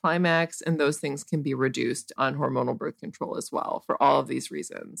ability to climax, and those things can be reduced on hormonal birth control as well for all of these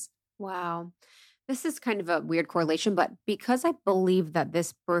reasons. Wow. This is kind of a weird correlation, but because I believe that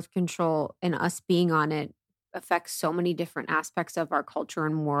this birth control and us being on it affects so many different aspects of our culture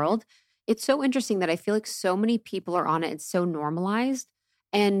and world, it's so interesting that I feel like so many people are on it. It's so normalized.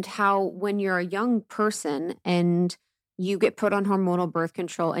 And how when you're a young person and you get put on hormonal birth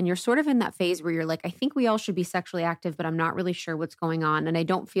control and you're sort of in that phase where you're like, I think we all should be sexually active, but I'm not really sure what's going on and I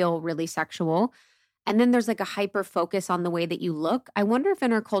don't feel really sexual. And then there's like a hyper focus on the way that you look. I wonder if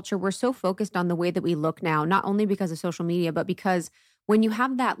in our culture, we're so focused on the way that we look now, not only because of social media, but because when you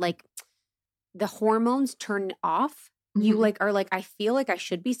have that, like the hormones turn off, you like are like, I feel like I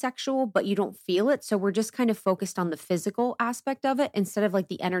should be sexual, but you don't feel it. So we're just kind of focused on the physical aspect of it instead of like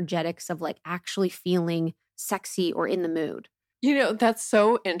the energetics of like actually feeling sexy or in the mood. You know, that's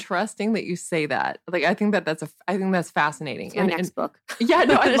so interesting that you say that. Like, I think that's fascinating. It's my next book. Yeah,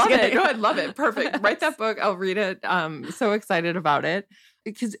 no, I love it. No, I love it. Perfect. Write that book. I'll read it. So excited about it.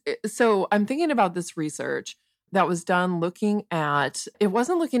 So I'm thinking about this research that was done it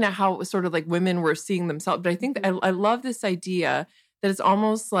wasn't looking at how it was sort of like women were seeing themselves, but I think I love this idea that it's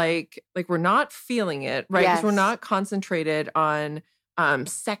almost like we're not feeling it, right? Because we're not concentrated on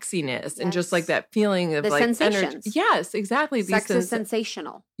sexiness and just like that feeling of the like sensations. energy. Yes, exactly. Sex is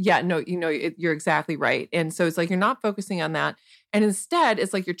sensational. Yeah, no, you're exactly right. And so it's like you're not focusing on that. And instead,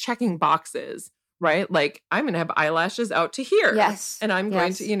 it's like you're checking boxes, right? Like I'm going to have eyelashes out to here. Yes. And I'm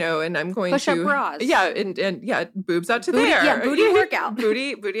going to, and I'm going push to up bras. Yeah, and yeah, boobs out to booty, there. Yeah, booty workout.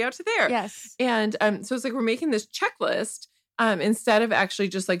 booty out to there. Yes. And so it's like we're making this checklist instead of actually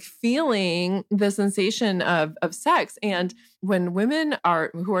just like feeling the sensation of sex. And when women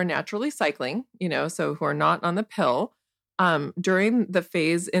who are naturally cycling, so who are not on the pill, during the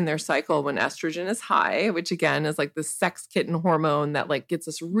phase in their cycle when estrogen is high, which again is like the sex kitten hormone that like gets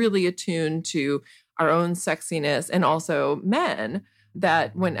us really attuned to our own sexiness, and also men,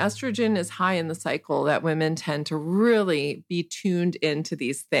 that when estrogen is high in the cycle, that women tend to really be tuned into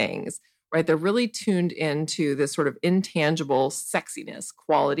these things, right? They're really tuned into this sort of intangible sexiness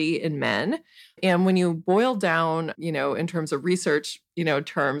quality in men. And when you boil down, in terms of research,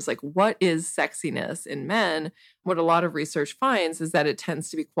 terms like what is sexiness in men, what a lot of research finds is that it tends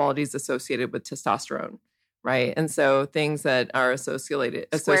to be qualities associated with testosterone, right? And so things that are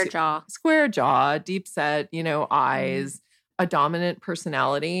square jaw, deep set, eyes, a dominant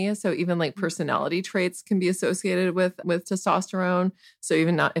personality. So even like personality traits can be associated with testosterone. So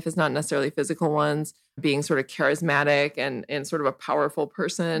even not if it's not necessarily physical ones, being sort of charismatic and sort of a powerful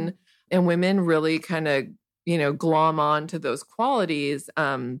person. And women really kind of, glom on to those qualities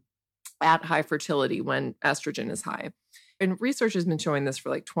at high fertility when estrogen is high. And research has been showing this for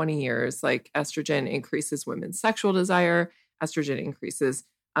like 20 years. Like estrogen increases women's sexual desire. Estrogen increases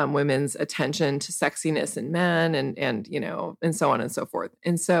women's attention to sexiness in men and so on and so forth.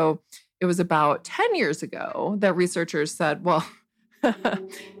 And so it was about 10 years ago that researchers said, well,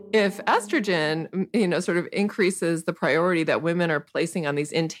 if estrogen, sort of increases the priority that women are placing on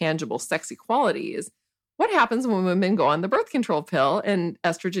these intangible sexy qualities, what happens when women go on the birth control pill and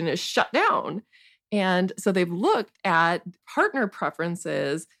estrogen is shut down? And so they've looked at partner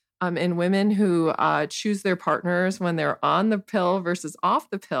preferences in women who choose their partners when they're on the pill versus off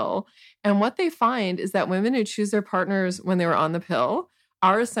the pill. And what they find is that women who choose their partners when they were on the pill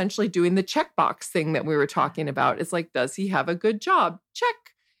are essentially doing the checkbox thing that we were talking about. It's like, does he have a good job? Check.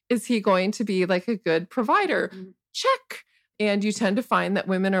 Is he going to be like a good provider? Check. And you tend to find that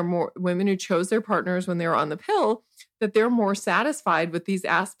women who chose their partners when they were on the pill, that they're more satisfied with these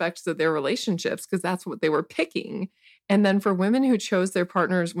aspects of their relationships because that's what they were picking. And then for women who chose their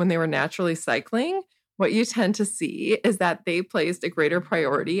partners when they were naturally cycling, what you tend to see is that they placed a greater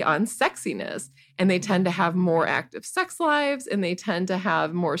priority on sexiness, and they tend to have more active sex lives, and they tend to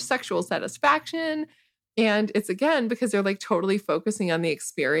have more sexual satisfaction. And it's again because they're like totally focusing on the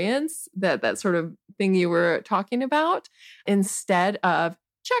experience, that sort of thing you were talking about, instead of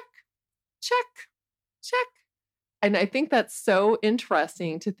check, check, check. And I think that's so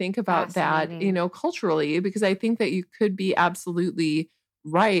interesting to think about that, culturally, because I think that you could be absolutely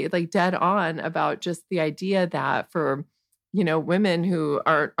right, like dead on about just the idea that for, women who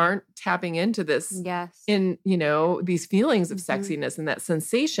aren't tapping into this in, these feelings of sexiness and that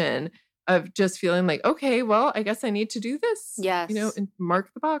sensation of just feeling like, okay, well, I guess I need to do this. Yes. And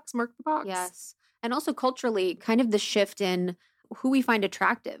mark the box. Yes. And also culturally, kind of the shift in who we find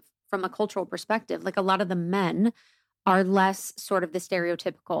attractive from a cultural perspective. Like a lot of the men are less sort of the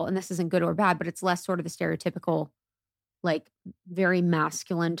stereotypical, and this isn't good or bad, but it's less sort of the stereotypical, like very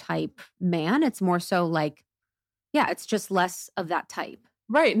masculine type man. It's more so like, it's just less of that type.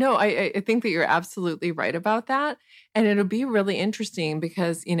 Right. No, I think that you're absolutely right about that. And it'll be really interesting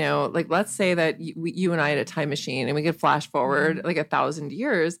because, like let's say that you and I had a time machine and we could flash forward like 1,000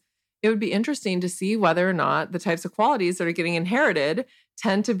 years. It would be interesting to see whether or not the types of qualities that are getting inherited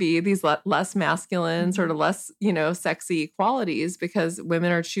tend to be these less masculine, sort of less, sexy qualities, because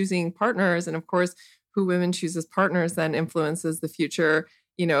women are choosing partners. And of course, who women choose as partners then influences the future,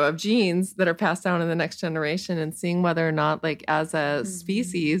 of genes that are passed down in the next generation, and seeing whether or not, like as a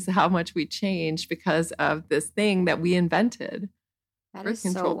species, how much we change because of this thing that we invented. That is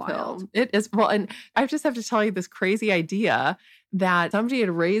so wild. It is. Well, and I just have to tell you this crazy idea that somebody had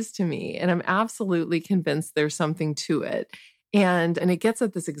raised to me, and I'm absolutely convinced there's something to it. And it gets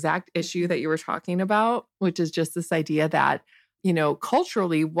at this exact issue that you were talking about, which is just this idea that,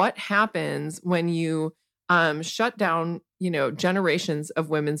 culturally, what happens when you shut down, generations of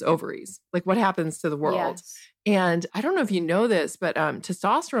women's ovaries? Like what happens to the world? Yes. And I don't know if you know this, but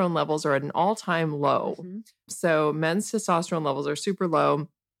testosterone levels are at an all-time low. So men's testosterone levels are super low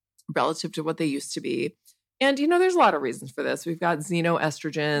relative to what they used to be. And, there's a lot of reasons for this. We've got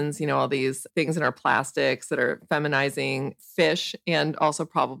xenoestrogens, all these things in our plastics that are feminizing fish and also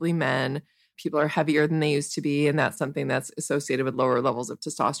probably men. people are heavier than they used to be, and that's something that's associated with lower levels of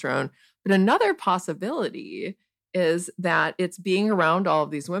testosterone. But another possibility is that it's being around all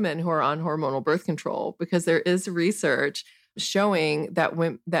of these women who are on hormonal birth control, because there is research showing that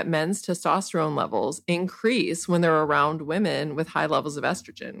that men's testosterone levels increase when they're around women with high levels of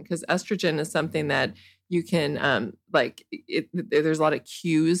estrogen, because estrogen is something that you can there's a lot of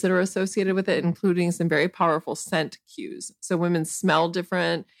cues that are associated with it, including some very powerful scent cues. So women smell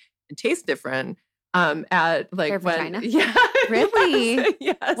different and taste different at like Their when vagina? yeah Really?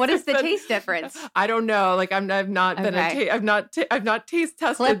 yes, What is the but taste difference? I don't know. Like I've not been Okay. I've not taste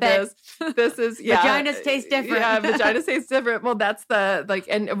tested Clip it. this. This is Vaginas taste different. Yeah, vaginas taste different. Well, that's the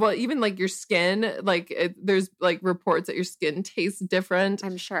even like your skin, there's like reports that your skin tastes different.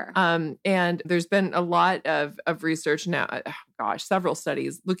 I'm sure. And there's been a lot of research now. Several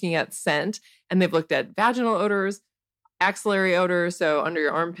studies looking at scent, and they've looked at vaginal odors, axillary odor, so under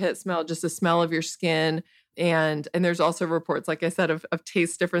your armpit smell, just the smell of your skin. And there's also reports, like I said, of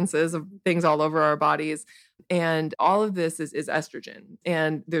taste differences of things all over our bodies. And all of this is estrogen.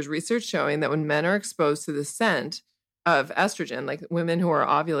 And there's research showing that when men are exposed to the scent of estrogen, like women who are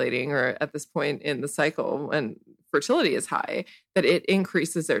ovulating or at this point in the cycle when fertility is high, that it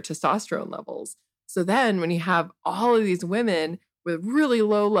increases their testosterone levels. So then when you have all of these women with really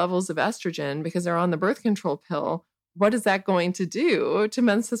low levels of estrogen because they're on the birth control pill, what is that going to do to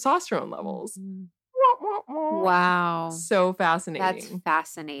men's testosterone levels? Wow. So fascinating. That's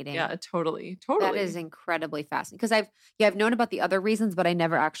fascinating. Yeah, totally. That is incredibly fascinating. Because I've known about the other reasons, but I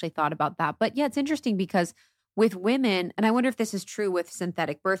never actually thought about that. But yeah, it's interesting because with women, and I wonder if this is true with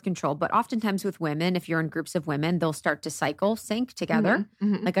synthetic birth control, but oftentimes with women, if you're in groups of women, they'll start to cycle sync together.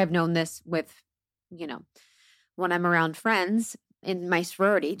 Mhm, mhm. Like I've known this with, when I'm around friends in my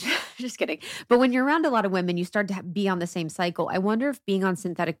sorority, just kidding. But when you're around a lot of women, you start to be on the same cycle. I wonder if being on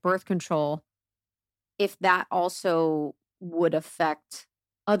synthetic birth control, if that also would affect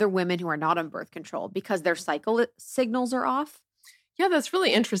other women who are not on birth control because their cycle signals are off. Yeah, that's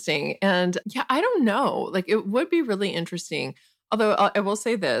really interesting. And yeah, I don't know. Like it would be really interesting. Although I will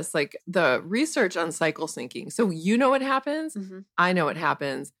say this, like the research on cycle syncing. So you know what happens. Mm-hmm. I know what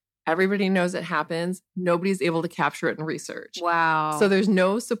happens. Everybody knows it happens. Nobody's able to capture it in research. Wow. So there's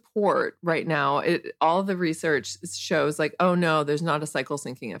no support right now. All of the research shows like, oh no, there's not a cycle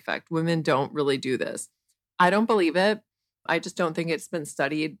syncing effect. Women don't really do this. I don't believe it. I just don't think it's been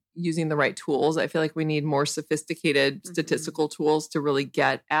studied using the right tools. I feel like we need more sophisticated statistical tools to really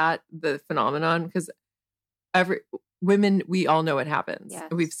get at the phenomenon, because women, we all know it happens. Yes.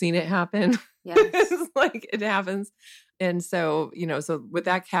 We've seen it happen. Yes. It's like it happens. And so, so with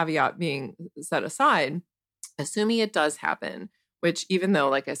that caveat being set aside, assuming it does happen, which even though,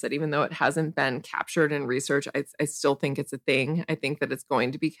 like I said, even though it hasn't been captured in research, I still think it's a thing. I think that it's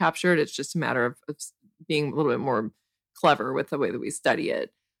going to be captured. It's just a matter of being a little bit more clever with the way that we study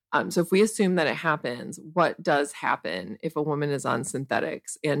it. So if we assume that it happens, what does happen if a woman is on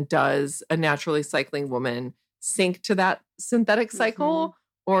synthetics, and does a naturally cycling woman sync to that synthetic cycle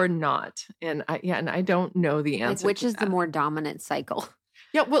or not? And I don't know the answer. Which is that. the more dominant cycle?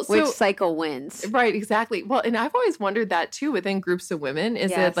 Yeah, well, which cycle wins? Right, exactly. Well, and I've always wondered that too within groups of women.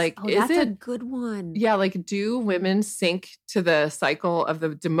 Is it like, that's a good one. Yeah, like do women sync to the cycle of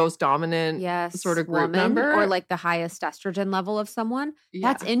the most dominant sort of group member? Or like the highest estrogen level of someone? Yeah.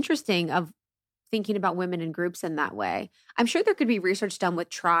 That's interesting of thinking about women in groups in that way. I'm sure there could be research done with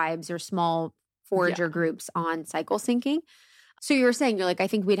tribes or small forager groups on cycle syncing. So you were saying, you're like, I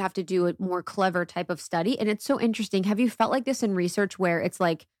think we'd have to do a more clever type of study. And it's so interesting. Have you felt like this in research where it's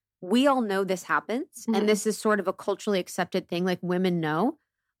like, we all know this happens and this is sort of a culturally accepted thing, like women know.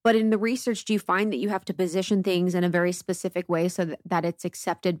 But in the research, do you find that you have to position things in a very specific way so that it's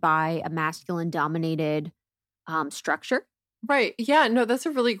accepted by a masculine dominated structure? Right. Yeah, no, that's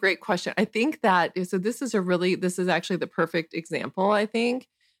a really great question. I think that, so this is actually the perfect example, I think,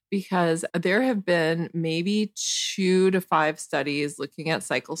 because there have been maybe 2 to 5 studies looking at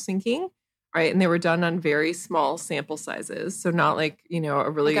cycle syncing, right? And they were done on very small sample sizes. So not like,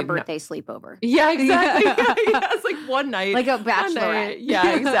 a really... Like a birthday sleepover. Yeah, exactly. Yeah, it's like one night. Like a bachelorette.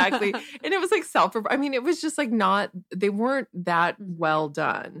 Yeah, exactly. And it was like it was just like they weren't that well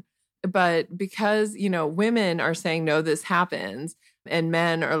done. But because, women are saying, no, this happens, and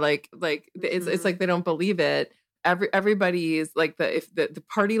men are like it's like they don't believe it. Everybody is like if the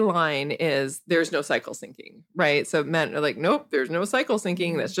party line is there's no cycle syncing, right? So men are like, nope, there's no cycle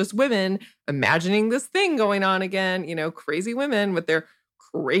syncing. That's just women imagining this thing going on again. Crazy women with their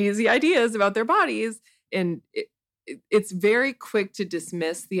crazy ideas about their bodies, and it's very quick to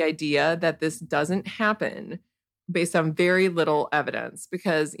dismiss the idea that this doesn't happen based on very little evidence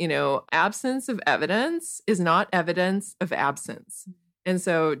because, absence of evidence is not evidence of absence. And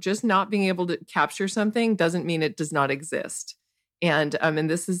so just not being able to capture something doesn't mean it does not exist. And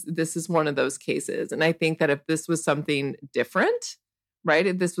this is one of those cases. And I think that if this was something different, right,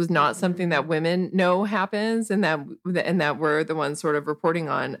 if this was not something that women know happens and that we're the ones sort of reporting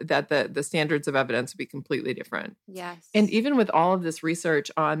on, that the standards of evidence would be completely different. Yes. And even with all of this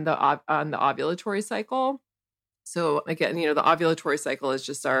research on the ovulatory cycle, so again, the ovulatory cycle is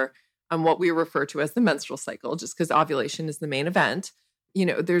just our what we refer to as the menstrual cycle, just because ovulation is the main event.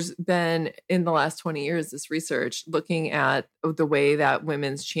 There's been in the last 20 years this research looking at the way that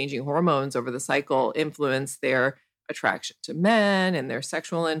women's changing hormones over the cycle influence their attraction to men and their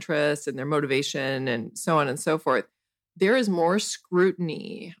sexual interest and their motivation and so on and so forth. There is more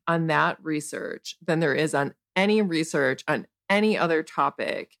scrutiny on that research than there is on any research on any other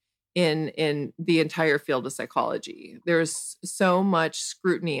topic in the entire field of psychology. There's so much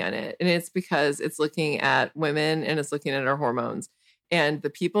scrutiny on it. And it's because it's looking at women and it's looking at our hormones. And the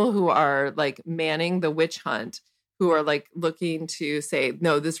people who are like manning the witch hunt, who are like looking to say,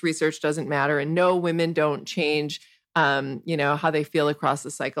 no, this research doesn't matter. And no, women don't change, how they feel across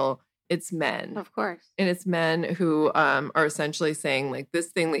the cycle. It's men. Of course. And it's men who are essentially saying like, this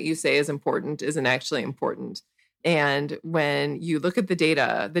thing that you say is important isn't actually important. And when you look at the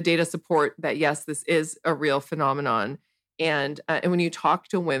data support that, yes, this is a real phenomenon. And when you talk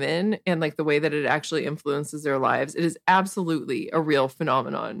to women and like the way that it actually influences their lives, it is absolutely a real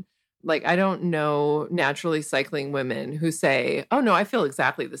phenomenon. Like, I don't know naturally cycling women who say, oh, no, I feel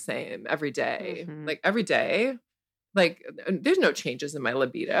exactly the same every day. Mm-hmm. Like every day. Like, there's no changes in my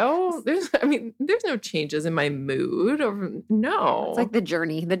libido. There's no changes in my mood. Or no, it's like the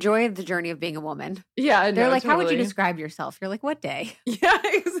joy of the journey of being a woman. Yeah, they're like, totally. How would you describe yourself? You're like, what day? Yeah,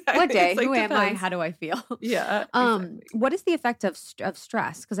 exactly. What day? Like, who am I? How do I feel? Yeah. Exactly. What is the effect of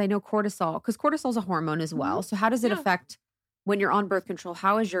stress? Because I know cortisol is a hormone as well. So how does it affect when you're on birth control?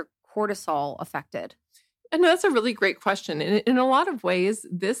 How is your cortisol affected? And that's a really great question. And in a lot of ways,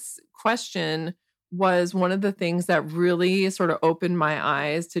 this question was one of the things that really sort of opened my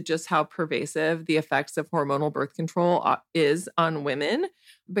eyes to just how pervasive the effects of hormonal birth control is on women.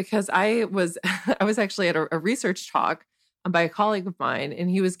 Because I was actually at a research talk by a colleague of mine, and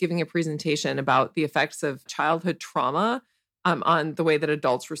he was giving a presentation about the effects of childhood trauma on the way that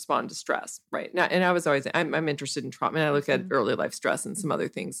adults respond to stress. Right now, and I'm interested in trauma, and I look at early life stress and some other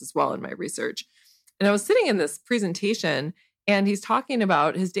things as well in my research. And I was sitting in this presentation, and he's talking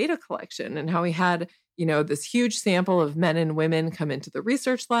about his data collection and how he had, this huge sample of men and women come into the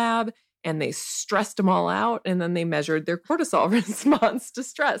research lab, and they stressed them all out. And then they measured their cortisol response to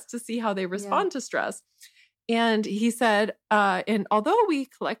stress to see how they respond to stress. And he said, and although we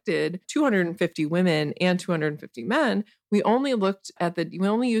collected 250 women and 250 men, we only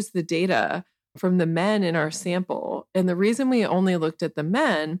used the data from the men in our sample. And the reason we only looked at the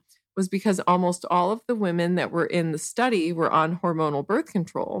men was because almost all of the women that were in the study were on hormonal birth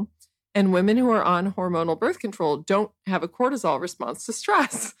control. And women who are on hormonal birth control don't have a cortisol response to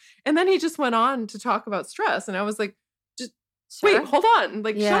stress. And then he just went on to talk about stress. And I was like, wait, hold on.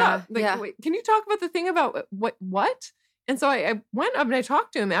 Like, shut up. Like, wait, can you talk about the thing about what? And so I went up and I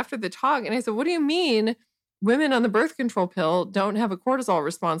talked to him after the talk. And I said, what do you mean women on the birth control pill don't have a cortisol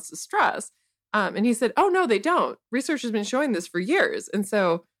response to stress? And he said, oh, no, they don't. Research has been showing this for years. And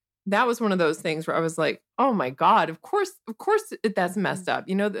so that was one of those things where I was like, oh my God, of course that's messed up.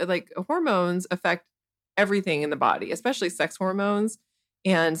 Like hormones affect everything in the body, especially sex hormones.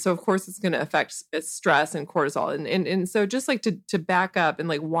 And so of course it's going to affect stress and cortisol. And so just like to back up and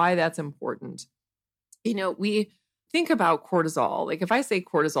like why that's important, we think about cortisol. Like if I say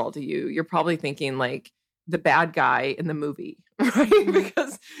cortisol to you, you're probably thinking like the bad guy in the movie, right?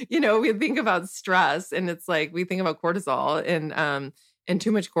 Because, we think about stress and it's like, we think about cortisol and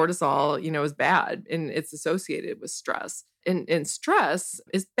too much cortisol, is bad and it's associated with stress. And stress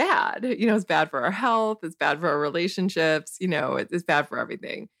is bad. It's bad for our health. It's bad for our relationships. It's bad for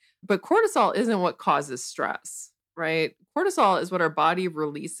everything. But cortisol isn't what causes stress, right? Cortisol is what our body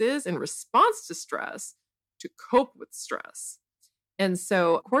releases in response to stress to cope with stress. And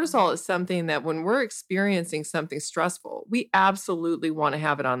so cortisol is something that when we're experiencing something stressful, we absolutely want to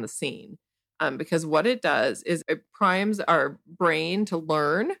have it on the scene. Because what it does is it primes our brain to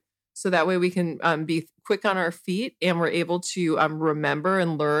learn. So that way we can be quick on our feet and we're able to remember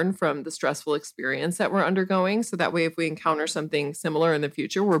and learn from the stressful experience that we're undergoing. So that way, if we encounter something similar in the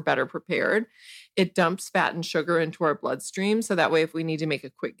future, we're better prepared. It dumps fat and sugar into our bloodstream. So that way, if we need to make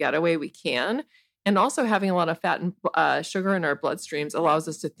a quick getaway, we can. And also having a lot of fat and sugar in our bloodstreams allows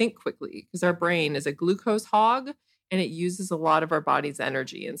us to think quickly because our brain is a glucose hog and it uses a lot of our body's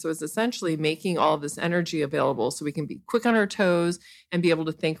energy. And so it's essentially making all of this energy available so we can be quick on our toes and be able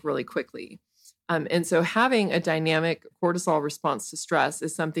to think really quickly. And so having a dynamic cortisol response to stress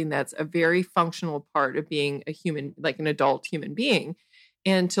is something that's a very functional part of being a human, like an adult human being.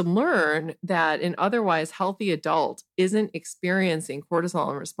 And to learn that an otherwise healthy adult isn't experiencing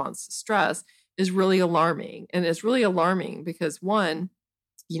cortisol in response to stress is really alarming. And it's really alarming because one,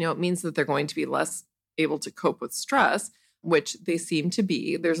 it means that they're going to be less able to cope with stress, which they seem to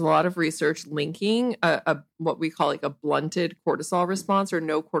be. There's a lot of research linking what we call like a blunted cortisol response or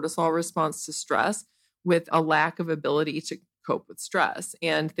no cortisol response to stress with a lack of ability to cope with stress,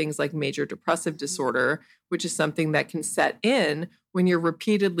 and things like major depressive disorder, which is something that can set in when you're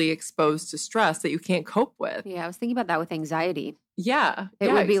repeatedly exposed to stress that you can't cope with. Yeah, I was thinking about that with anxiety. Yeah.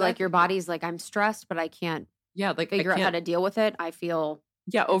 It would be like your body's like, I'm stressed, but I can't figure out how to deal with it. I feel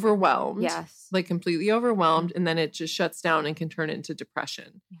overwhelmed. Yes. Like completely overwhelmed. And then it just shuts down and can turn into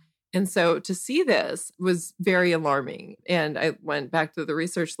depression. Yeah. And so to see this was very alarming. And I went back to the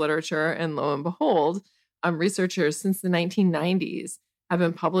research literature, and lo and behold, researchers since the 1990s have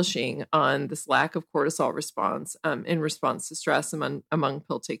been publishing on this lack of cortisol response in response to stress among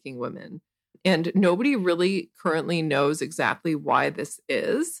pill-taking women. And nobody really currently knows exactly why this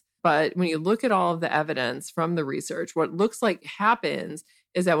is. But when you look at all of the evidence from the research, what looks like happens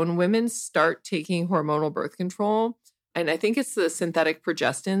is that when women start taking hormonal birth control, and I think it's the synthetic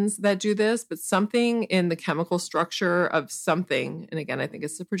progestins that do this, but something in the chemical structure of something, and again, I think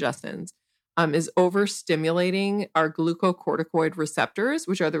it's the progestins, is overstimulating our glucocorticoid receptors,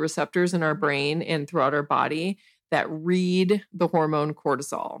 which are the receptors in our brain and throughout our body that read the hormone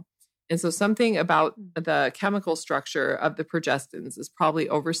cortisol. And so something about the chemical structure of the progestins is probably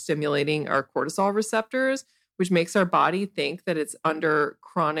overstimulating our cortisol receptors, which makes our body think that it's under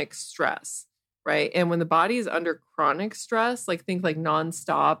chronic stress, right? And when the body is under chronic stress, like think like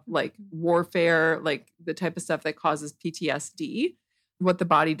nonstop, like warfare, like the type of stuff that causes PTSD, what the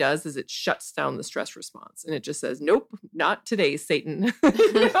body does is it shuts down the stress response, and it just says, nope, not today, Satan.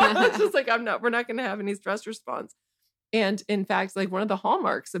 It's just like, we're not going to have any stress response. And in fact, like one of the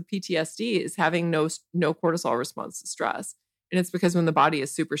hallmarks of PTSD is having no cortisol response to stress. And it's because when the body is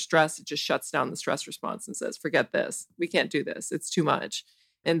super stressed, it just shuts down the stress response and says, forget this. We can't do this. It's too much.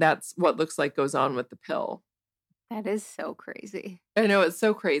 And that's what looks like goes on with the pill. That is so crazy. I know, it's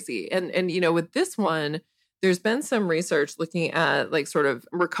so crazy. And with this one, there's been some research looking at like sort of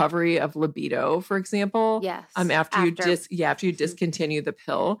recovery of libido, for example. Yes. After you discontinue the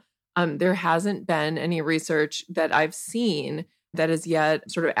pill. There hasn't been any research that I've seen that has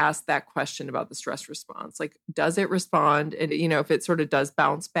yet sort of asked that question about the stress response. Like, does it respond? And, if it sort of does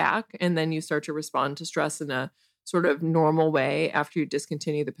bounce back and then you start to respond to stress in a sort of normal way after you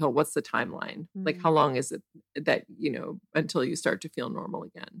discontinue the pill, what's the timeline? Mm-hmm. Like, how long is it that, until you start to feel normal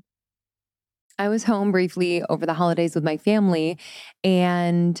again? I was home briefly over the holidays with my family,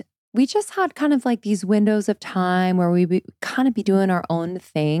 and we just had kind of like these windows of time where we kind of be doing our own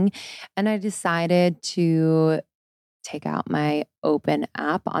thing. And I decided to take out my Open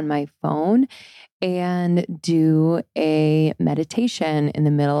app on my phone and do a meditation in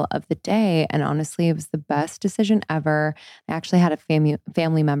the middle of the day. And honestly, it was the best decision ever. I actually had a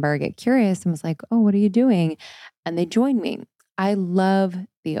family member get curious and was like, oh, what are you doing? And they joined me. I love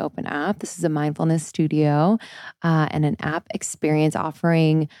the Open app. This is a mindfulness studio and an app experience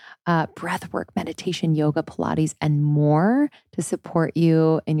offering breathwork, meditation, yoga, Pilates, and more to support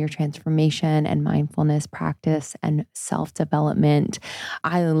you in your transformation and mindfulness practice and self-development.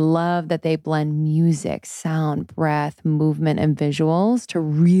 I love that they blend music, sound, breath, movement, and visuals to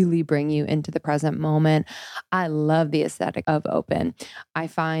really bring you into the present moment. I love the aesthetic of Open. I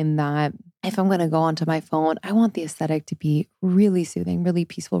find that if I'm going to go onto my phone, I want the aesthetic to be really soothing, really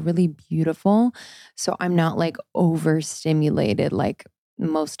peaceful, really beautiful. So I'm not like overstimulated like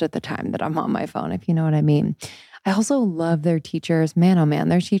most of the time that I'm on my phone, if you know what I mean. I also love their teachers. Man, oh man,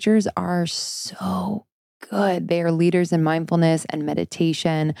 their teachers are so good. They are leaders in mindfulness and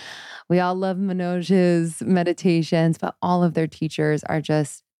meditation. We all love Manoj's meditations, but all of their teachers are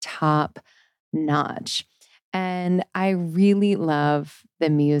just top notch. And I really love the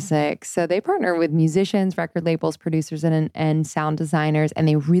music. So they partner with musicians, record labels, producers, and sound designers, and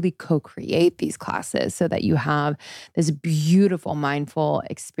they really co-create these classes so that you have this beautiful, mindful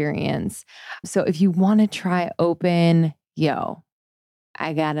experience. So if you want to try Open,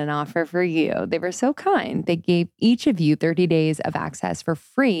 I got an offer for you. They were so kind. They gave each of you 30 days of access for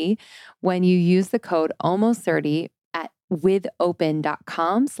free when you use the code ALMOST30 at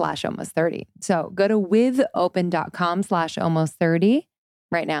withopen.com/almost30. So go to withopen.com/almost30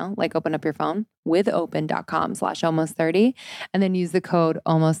 right now, like open up your phone, withopen.com/almost30, and then use the code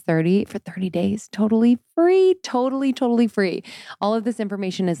almost30 for 30 days. Totally free, totally free. All of this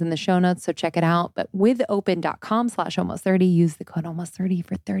information is in the show notes, so check it out. But withopen.com/almost30, use the code almost30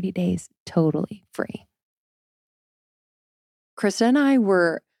 for 30 days, totally free. Krista and I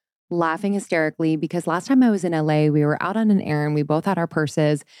were laughing hysterically because last time I was in LA, we were out on an errand. We both had our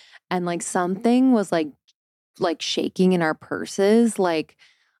purses, and like something was like shaking in our purses, like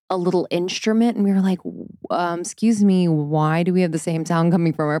a little instrument. And we were like, excuse me, why do we have the same sound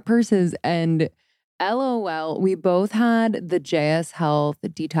coming from our purses? And LOL, we both had the JS Health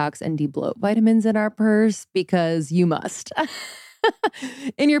Detox and Debloat vitamins in our purse because you must.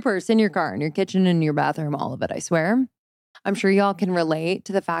 In your purse, in your car, in your kitchen, in your bathroom, all of it, I swear. I'm sure y'all can relate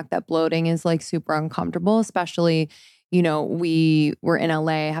to the fact that bloating is like super uncomfortable, especially, you know, we were in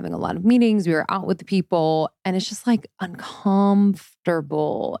LA having a lot of meetings. We were out with the people, and it's just like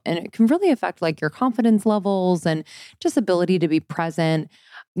uncomfortable. And it can really affect like your confidence levels and just ability to be present.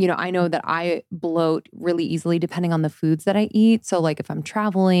 You know, I know that I bloat really easily depending on the foods that I eat. So like if I'm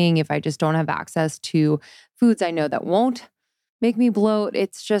traveling, if I just don't have access to foods I know that won't make me bloat,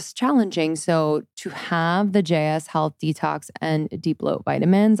 it's just challenging. So to have the JS Health Detox and Debloat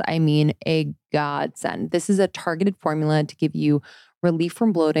vitamins, I mean, a godsend. This is a targeted formula to give you relief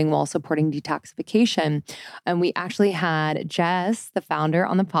from bloating while supporting detoxification. And we actually had Jess, the founder,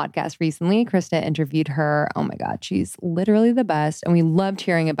 on the podcast recently. Krista interviewed her. Oh my God, she's literally the best. And we loved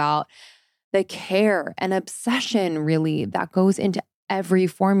hearing about the care and obsession really that goes into every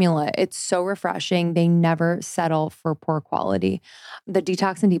formula. It's so refreshing. They never settle for poor quality. The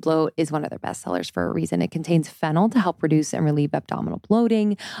Detox and Debloat is one of their best sellers for a reason. It contains fennel to help reduce and relieve abdominal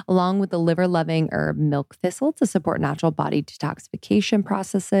bloating, along with the liver-loving herb milk thistle to support natural body detoxification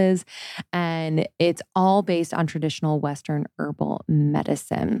processes. And it's all based on traditional Western herbal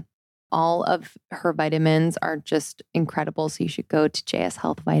medicine. All of her vitamins are just incredible. So you should go to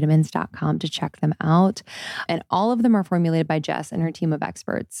jshealthvitamins.com to check them out. And all of them are formulated by Jess and her team of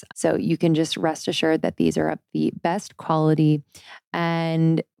experts. So you can just rest assured that these are of the best quality.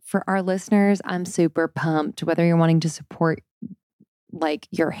 And for our listeners, I'm super pumped. Whether you're wanting to support like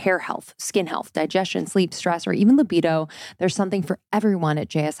your hair health, skin health, digestion, sleep, stress, or even libido, there's something for everyone at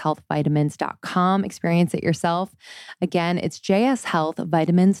jshealthvitamins.com. Experience it yourself. Again, it's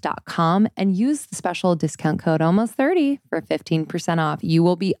jshealthvitamins.com and use the special discount code almost30 for 15% off. You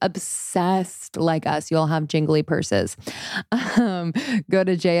will be obsessed like us. You'll have jingly purses. Go to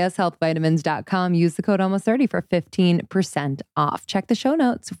jshealthvitamins.com, use the code almost30 for 15% off. Check the show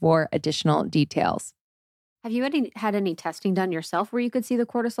notes for additional details. Have you had any testing done yourself where you could see the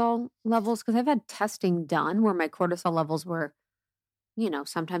cortisol levels? Because I've had testing done where my cortisol levels were, you know,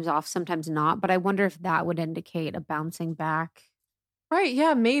 sometimes off, sometimes not. But I wonder if that would indicate a bouncing back. Right.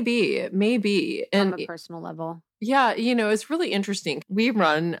 Yeah, maybe. And on a personal level. Yeah. You know, it's really interesting. We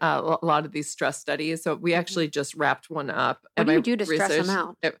run a lot of these stress studies. So we actually just wrapped one up. What do you do to stress them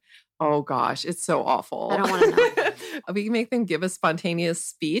out? Oh gosh, it's so awful. I don't want to know. We make them give a spontaneous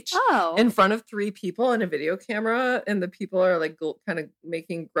speech in front of 3 people in a video camera, and the people are like kind of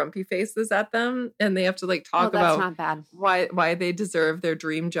making grumpy faces at them, and they have to like talk about not bad. why they deserve their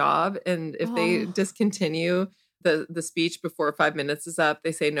dream job, and if they discontinue the speech before 5 minutes is up,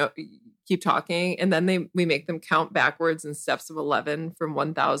 they say no, keep talking, and then we make them count backwards in steps of 11 from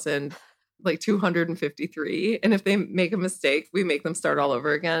 1,000 like 253, and if they make a mistake, we make them start all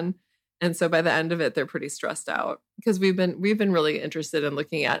over again. And so by the end of it, they're pretty stressed out because we've been really interested in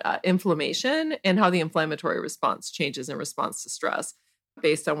looking at inflammation and how the inflammatory response changes in response to stress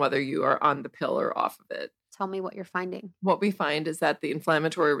based on whether you are on the pill or off of it. Tell me what you're finding. What we find is that the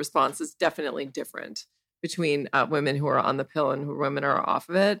inflammatory response is definitely different between women who are on the pill and women who are off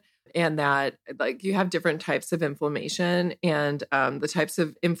of it. And that like you have different types of inflammation, and the types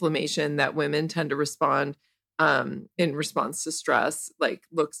of inflammation that women tend to respond in response to stress,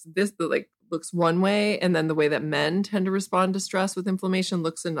 looks one way, and then the way that men tend to respond to stress with inflammation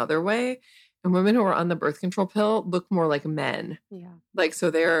looks another way. And women who are on the birth control pill look more like men. Yeah. Like,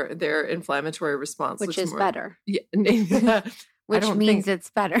 so their inflammatory response, which is more, better. Yeah. Which means it's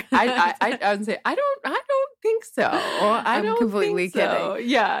better. I would say, I don't think so. I don't completely think so.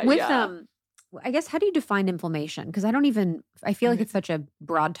 kidding. Yeah. With yeah. I guess, how do you define inflammation? Because I feel like it's such a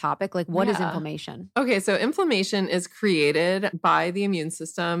broad topic. Like, what is Yeah. inflammation? Okay, so inflammation is created by the immune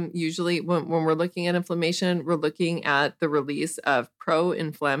system. Usually when we're looking at inflammation, we're looking at the release of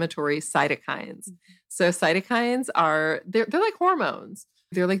pro-inflammatory cytokines. So cytokines they're like hormones.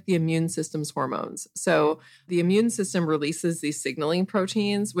 They're like the immune system's hormones. So the immune system releases these signaling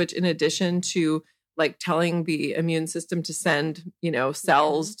proteins, which in addition to like telling the immune system to send,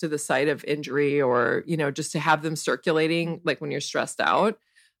 cells to the site of injury or, just to have them circulating, like when you're stressed out,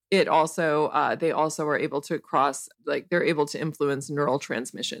 it also, they also are able to they're able to influence neural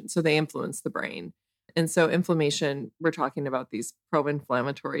transmission. So they influence the brain. And so inflammation, we're talking about these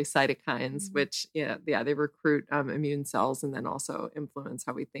pro-inflammatory cytokines, which, they recruit immune cells and then also influence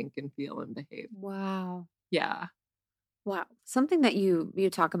how we think and feel and behave. Wow. Yeah. Wow. Something that you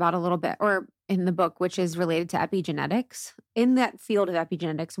talk about a little bit or in the book, which is related to epigenetics. In that field of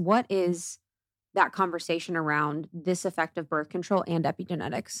epigenetics, what is that conversation around this effect of birth control and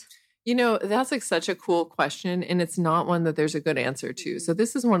epigenetics? That's like such a cool question, and it's not one that there's a good answer to. So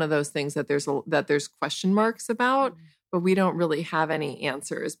this is one of those things that there's question marks about, but we don't really have any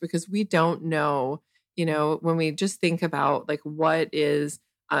answers because we don't know, when we just think about like what is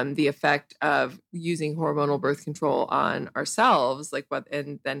the effect of using hormonal birth control on ourselves,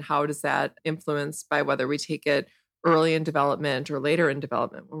 and then how does that influence by whether we take it early in development or later in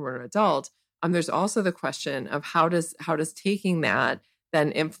development when we're an adult. There's also the question of how does taking that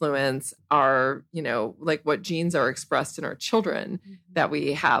then influence our, like what genes are expressed in our children that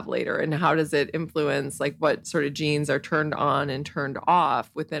we have later, and how does it influence like what sort of genes are turned on and turned off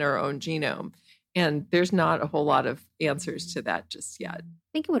within our own genome. And there's not a whole lot of answers to that just yet.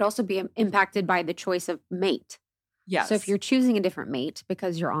 I think it would also be impacted by the choice of mate. Yes. So if you're choosing a different mate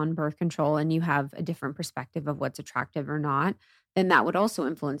because you're on birth control and you have a different perspective of what's attractive or not, then that would also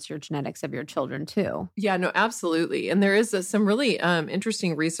influence your genetics of your children too. Yeah, no, absolutely. And there is some really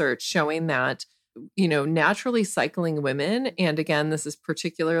interesting research showing that, naturally cycling women, and again, this is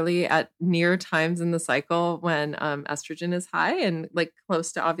particularly at near times in the cycle when estrogen is high and like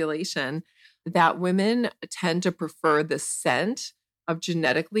close to ovulation, that women tend to prefer the scent of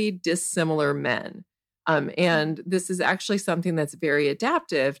genetically dissimilar men. And this is actually something that's very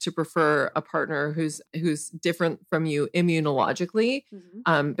adaptive to prefer a partner who's different from you immunologically,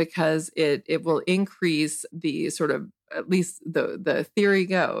 because it will increase the sort of, at least the theory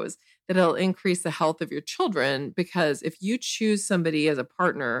goes, that it'll increase the health of your children, because if you choose somebody as a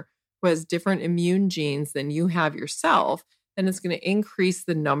partner who has different immune genes than you have yourself, then it's going to increase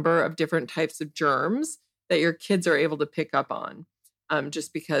the number of different types of germs that your kids are able to pick up on.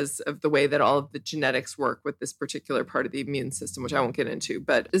 Just because of the way that all of the genetics work with this particular part of the immune system, which I won't get into.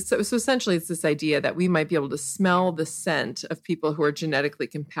 But so essentially, it's this idea that we might be able to smell the scent of people who are genetically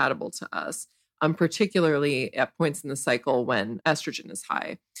compatible to us, particularly at points in the cycle when estrogen is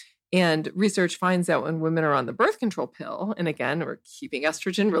high. And research finds that when women are on the birth control pill, and again, we're keeping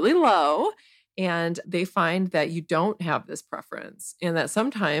estrogen really low, and they find that you don't have this preference, and that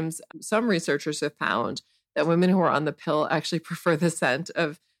sometimes some researchers have found that women who are on the pill actually prefer the scent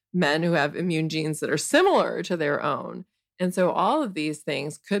of men who have immune genes that are similar to their own. And so all of these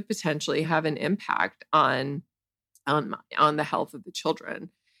things could potentially have an impact on the health of the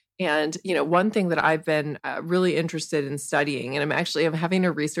children. And, one thing that I've been really interested in studying, and I'm having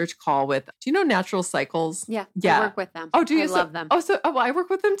a research call with, do you know Natural Cycles? Yeah. Yeah. I work with them. Oh, do you? I love them. I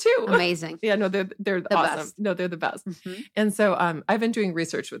work with them too. Amazing. Yeah, no, they're The awesome. best. No, they're the best. And so I've been doing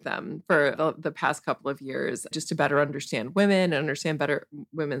research with them for the past couple of years just to better understand women and understand better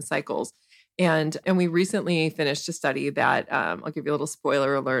women's cycles. And we recently finished a study that I'll give you a little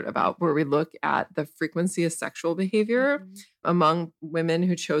spoiler alert about, where we look at the frequency of sexual behavior among women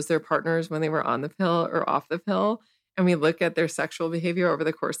who chose their partners when they were on the pill or off the pill. And we look at their sexual behavior over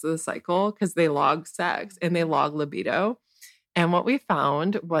the course of the cycle, because they log sex and they log libido. And what we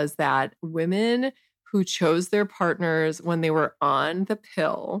found was that women who chose their partners when they were on the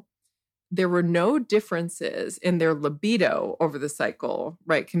pill, there were no differences in their libido over the cycle,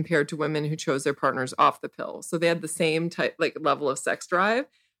 right, compared to women who chose their partners off the pill. So they had the same level of sex drive.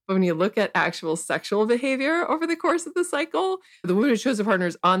 But when you look at actual sexual behavior over the course of the cycle, the women who chose their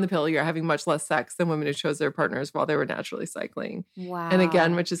partners on the pill, you're having much less sex than women who chose their partners while they were naturally cycling. Wow. And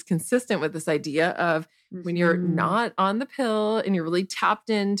again, which is consistent with this idea of when you're not on the pill and you're really tapped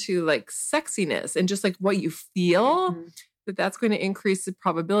into like sexiness and just like what you feel, that's going to increase the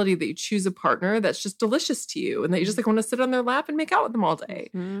probability that you choose a partner that's just delicious to you and that you just like want to sit on their lap and make out with them all day.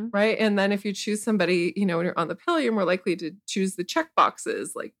 Mm-hmm. Right. And then if you choose somebody, when you're on the pill, you're more likely to choose the check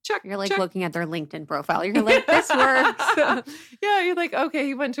boxes, like check. You're like check. looking at their LinkedIn profile. You're like, this works. Yeah. You're like, okay,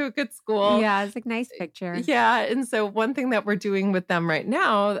 he went to a good school. Yeah. It's like nice picture. Yeah. And so one thing that we're doing with them right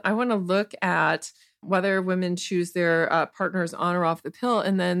now, I want to look at whether women choose their partners on or off the pill,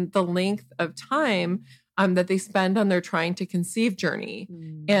 and then the length of time that they spend on their trying to conceive journey.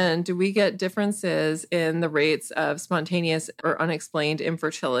 And do we get differences in the rates of spontaneous or unexplained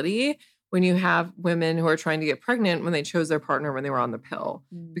infertility when you have women who are trying to get pregnant when they chose their partner when they were on the pill?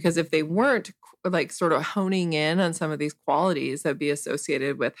 Because if they weren't like sort of honing in on some of these qualities that would be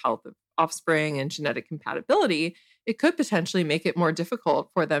associated with health of offspring and genetic compatibility, it could potentially make it more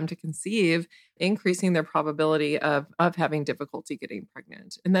difficult for them to conceive, increasing their probability of having difficulty getting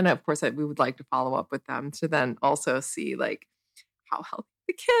pregnant. And then, of course, we would like to follow up with them to then also see like how healthy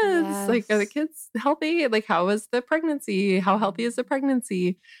the kids, like are the kids healthy? Like how is the pregnancy? How healthy is the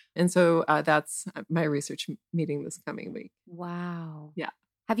pregnancy? And so that's my research meeting this coming week. Wow. Yeah.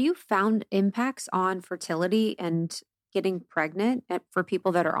 Have you found impacts on fertility and getting pregnant for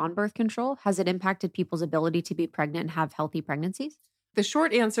people that are on birth control? Has it impacted people's ability to be pregnant and have healthy pregnancies? The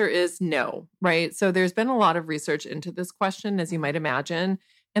short answer is no, right? So there's been a lot of research into this question, as you might imagine,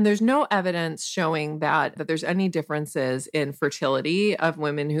 and there's no evidence showing that there's any differences in fertility of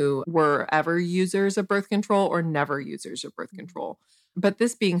women who were ever users of birth control or never users of birth control. But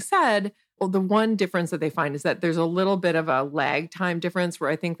this being said, well, the one difference that they find is that there's a little bit of a lag time difference where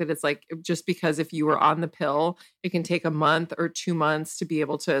I think that it's like just because if you were on the pill, it can take a month or 2 months to be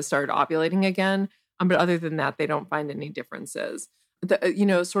able to start ovulating again. But other than that, they don't find any differences.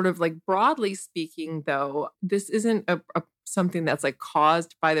 Sort of like broadly speaking, though, this isn't something that's like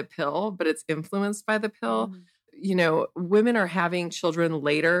caused by the pill, but it's influenced by the pill. Women are having children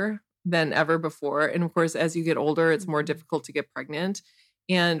later than ever before. And of course, as you get older, it's more difficult to get pregnant.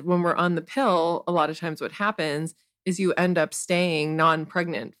 And when we're on the pill, a lot of times what happens is you end up staying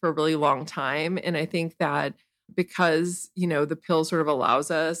non-pregnant for a really long time. And I think that because, the pill sort of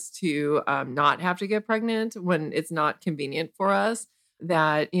allows us to not have to get pregnant when it's not convenient for us,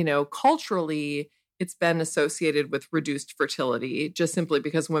 that, culturally, it's been associated with reduced fertility just simply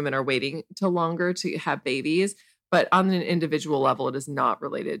because women are waiting till longer to have babies. But on an individual level, it is not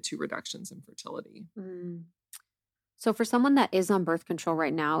related to reductions in fertility. So for someone that is on birth control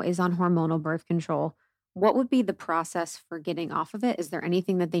right now, is on hormonal birth control, what would be the process for getting off of it? Is there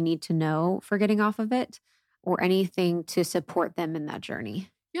anything that they need to know for getting off of it or anything to support them in that journey?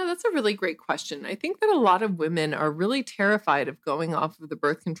 Yeah, that's a really great question. I think that a lot of women are really terrified of going off of the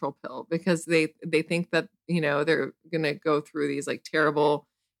birth control pill because they think that, they're going to go through these like terrible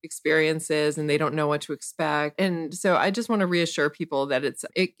experiences and they don't know what to expect. And so I just want to reassure people that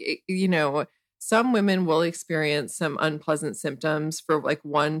some women will experience some unpleasant symptoms for like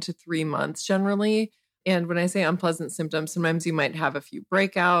 1 to 3 months generally. And when I say unpleasant symptoms, sometimes you might have a few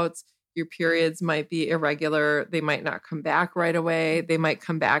breakouts. Your periods might be irregular. They might not come back right away. They might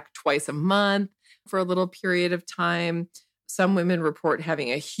come back twice a month for a little period of time. Some women report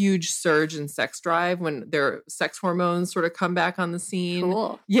having a huge surge in sex drive when their sex hormones sort of come back on the scene.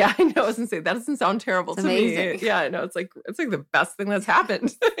 Cool. Yeah, I know. I was going to say, that doesn't sound terrible It's to amazing. me. Yeah, I know. It's like the best thing that's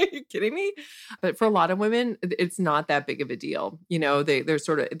happened. Are you kidding me? But for a lot of women, it's not that big of a deal. They're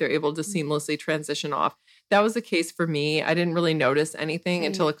able to seamlessly transition off. That was the case for me. I didn't really notice anything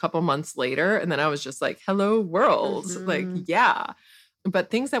until a couple months later. And then I was just like, hello world. Like, yeah.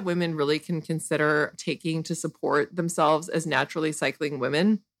 But things that women really can consider taking to support themselves as naturally cycling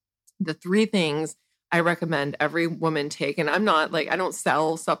women, the 3 things I recommend every woman take. And I'm not like, I don't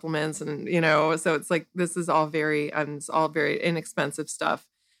sell supplements and, so it's like, this is all it's all very inexpensive stuff.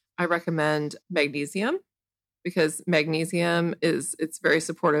 I recommend magnesium because magnesium it's very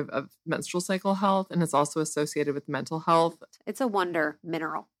supportive of menstrual cycle health and it's also associated with mental health. It's a wonder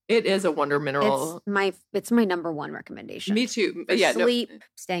mineral. It is a wonder mineral. It's my number 1 recommendation. Me too. For sleep,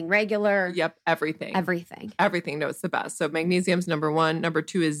 staying regular. Yep. Everything. No, it's the best. So magnesium's number 1. Number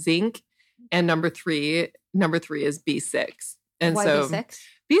 2 is zinc. And number three is B6. And why so B6?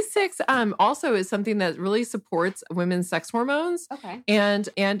 B6 also is something that really supports women's sex hormones. Okay. And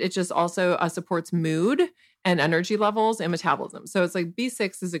it just also supports mood and energy levels and metabolism. So it's like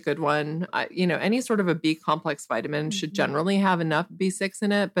B6 is a good one. Any sort of a B complex vitamin should generally have enough B6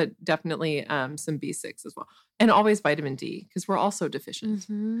 in it, but definitely some B6 as well. And always vitamin D because we're also deficient.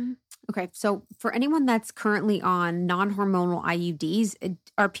 Mm-hmm. Okay. So for anyone that's currently on non-hormonal IUDs,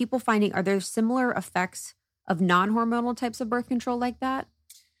 are there similar effects of non-hormonal types of birth control like that?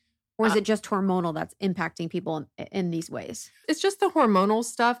 Or is it just hormonal that's impacting people in these ways? It's just the hormonal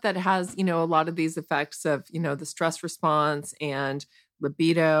stuff that has, a lot of these effects of, the stress response and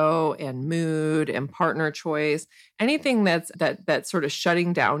libido and mood and partner choice. Anything that's sort of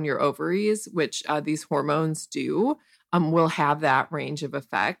shutting down your ovaries, which these hormones do, will have that range of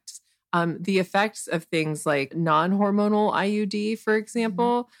effects. The effects of things like non-hormonal IUD, for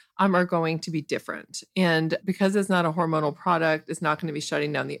example, are going to be different. And because it's not a hormonal product, it's not going to be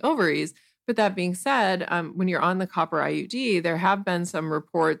shutting down the ovaries. But that being said, when you're on the copper IUD, there have been some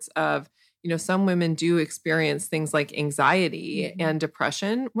reports of, some women do experience things like anxiety and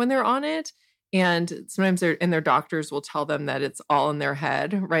depression when they're on it. And sometimes their doctors will tell them that it's all in their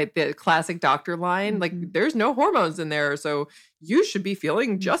head, right? The classic doctor line, like there's no hormones in there, so you should be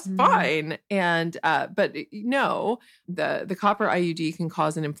feeling just fine. And but no, the copper IUD can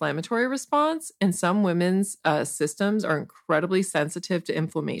cause an inflammatory response, and some women's systems are incredibly sensitive to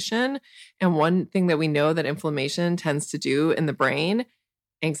inflammation. And one thing that we know that inflammation tends to do in the brain,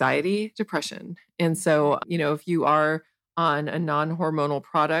 anxiety, depression. And so, if you are on a non-hormonal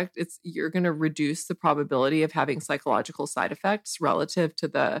product, you're going to reduce the probability of having psychological side effects relative to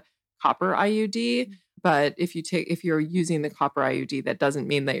the copper IUD. But if you're using the copper IUD, that doesn't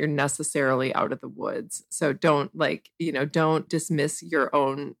mean that you're necessarily out of the woods. So don't dismiss your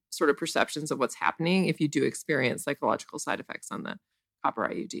own sort of perceptions of what's happening if you do experience psychological side effects on the copper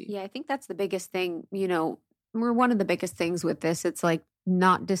IUD. Yeah, I think that's the biggest thing. We're one of the biggest things with this. It's like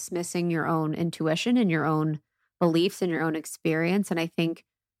not dismissing your own intuition and your own beliefs and your own experience. And I think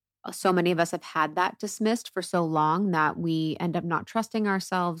so many of us have had that dismissed for so long that we end up not trusting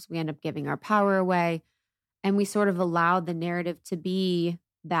ourselves. We end up giving our power away. And we sort of allowed the narrative to be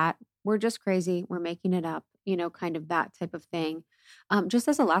that we're just crazy. We're making it up, kind of that type of thing. Just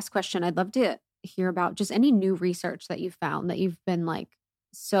as a last question, I'd love to hear about just any new research that you've found that you've been like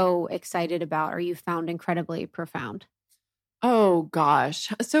so excited about or you found incredibly profound. Oh,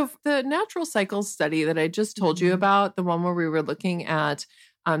 gosh. So the natural cycles study that I just told you about, the one where we were looking at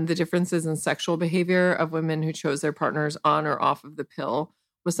the differences in sexual behavior of women who chose their partners on or off of the pill,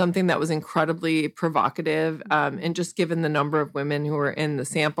 was something that was incredibly provocative. And just given the number of women who were in the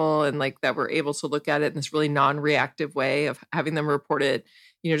sample and that were able to look at it in this really non-reactive way of having them report it,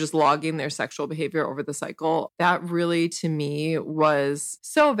 just logging their sexual behavior over the cycle, that really to me was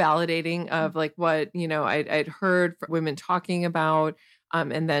so validating of what, I'd heard women talking about.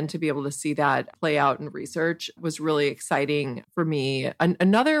 And then to be able to see that play out in research was really exciting for me.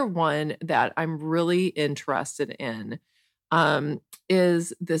 Another one that I'm really interested in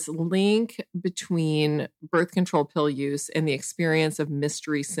is this link between birth control pill use and the experience of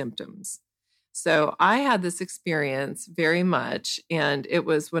mystery symptoms. So I had this experience very much, and it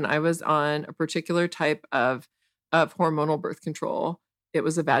was when I was on a particular type of hormonal birth control. It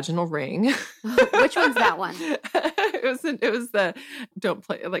was a vaginal ring. Which one's that one? It was the don't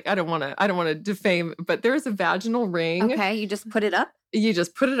play I don't want to defame, but there's a vaginal ring. Okay, you just put it up. You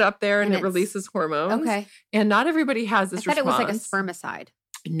just put it up there, and it releases hormones. Okay, and not everybody has this response. I thought it was like a spermicide.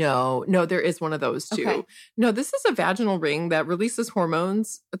 No, there is one of those too. Okay. No, this is a vaginal ring that releases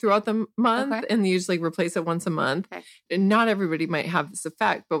hormones throughout the month, and you usually replace it once a month. Okay. And not everybody might have this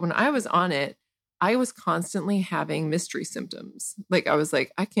effect, but when I was on it, I was constantly having mystery symptoms. I was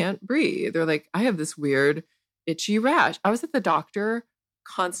like, I can't breathe. They're like, I have this weird itchy rash. I was at the doctor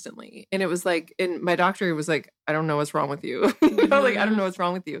constantly. And it was and my doctor was like, I don't know what's wrong with you. I don't know what's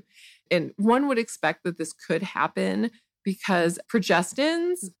wrong with you. And one would expect that this could happen because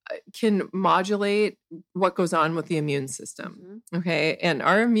progestins can modulate what goes on with the immune system. Okay. And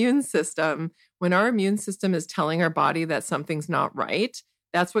our immune system, when our immune system is telling our body that something's not right,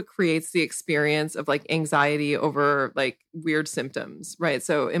 that's what creates the experience of anxiety over weird symptoms, right?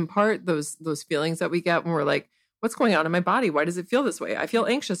 So in part, those feelings that we get when we're like, what's going on in my body? Why does it feel this way? I feel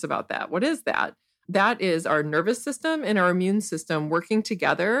anxious about that. What is that? That is our nervous system and our immune system working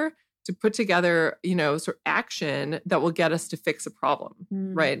together to put together, sort of action that will get us to fix a problem,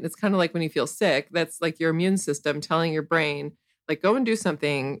 right? It's kind of like when you feel sick, that's your immune system telling your brain, go and do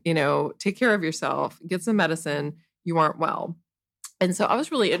something, take care of yourself, get some medicine, you aren't well. And so I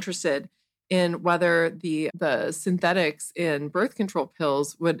was really interested in whether the synthetics in birth control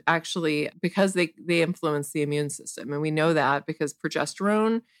pills would actually, because they influence the immune system. And we know that because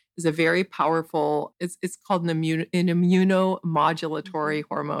progesterone is a very powerful, it's called an immunomodulatory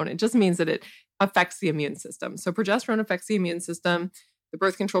hormone. It just means that it affects the immune system. So progesterone affects the immune system. The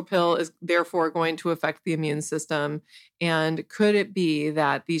birth control pill is therefore going to affect the immune system. And could it be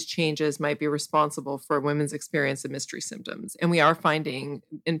that these changes might be responsible for women's experience of mystery symptoms? And we are finding,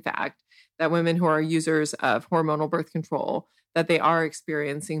 in fact, that women who are users of hormonal birth control, that they are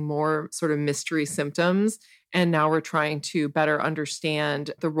experiencing more sort of mystery symptoms. And now we're trying to better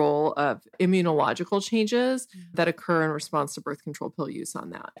understand the role of immunological changes that occur in response to birth control pill use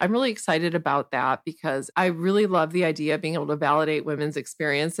on that. I'm really excited about that because I really love the idea of being able to validate women's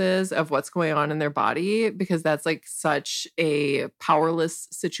experiences of what's going on in their body, because that's like such a powerless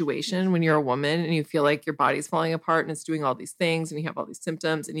situation when you're a woman and you feel like your body's falling apart and it's doing all these things and you have all these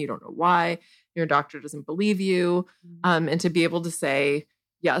symptoms and you don't know why. Your doctor doesn't believe you. And to be able to say,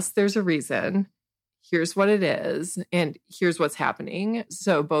 yes, there's a reason. Here's what it is, and here's what's happening.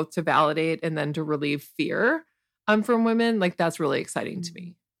 So both to validate and then to relieve fear from women, like that's really exciting to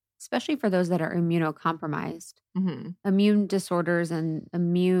me. Especially for those that are immunocompromised. Mm-hmm. Immune disorders and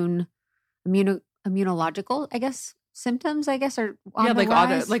immunological, I guess, symptoms, I guess, are on the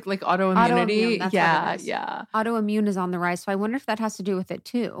rise. Like autoimmunity. Yeah. Autoimmune is on the rise. So I wonder if that has to do with it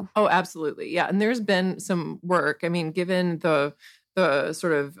too. Oh, absolutely. Yeah. And there's been some work. I mean, given the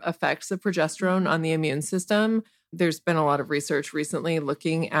sort of effects of progesterone on the immune system, there's been a lot of research recently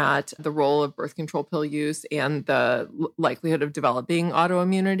looking at the role of birth control pill use and the likelihood of developing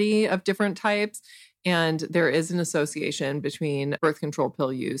autoimmunity of different types. And there is an association between birth control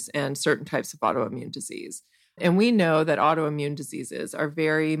pill use and certain types of autoimmune disease. And we know that autoimmune diseases are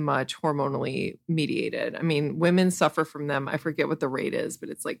very much hormonally mediated. I mean, women suffer from them. I forget what the rate is, but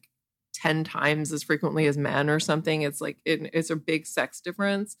it's like 10 times as frequently as men or something. It's like, it's a big sex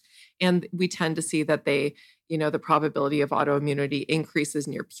difference. And we tend to see that they, the probability of autoimmunity increases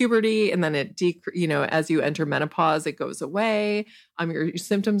near puberty. And then as you enter menopause, it goes away. Your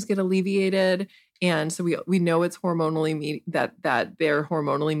symptoms get alleviated. And so we know it's hormonally that they're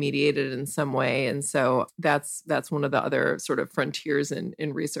hormonally mediated in some way. And so that's one of the other sort of frontiers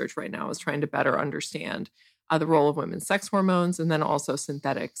in research right now, is trying to better understand the role of women's sex hormones and then also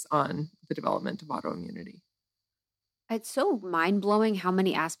synthetics on the development of autoimmunity. It's so mind-blowing how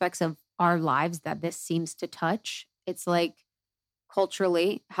many aspects of our lives that this seems to touch. It's like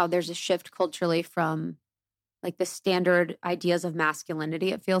culturally, how there's a shift culturally from like the standard ideas of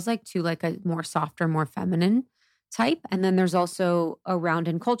masculinity, it feels like, to like a more softer, more feminine type. And then there's also around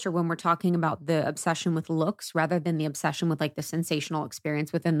in culture when we're talking about the obsession with looks rather than the obsession with like the sensational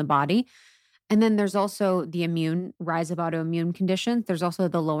experience within the body. And then there's also the rise of autoimmune conditions. There's also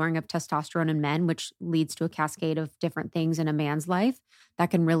the lowering of testosterone in men, which leads to a cascade of different things in a man's life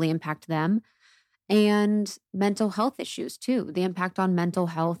that can really impact them. And mental health issues too. The impact on mental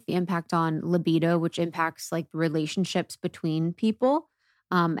health, the impact on libido, which impacts like relationships between people,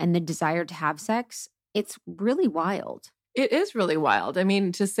 and the desire to have sex. It's really wild. It is really wild. I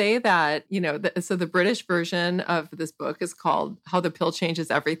mean, to say that, so the British version of this book is called How the Pill Changes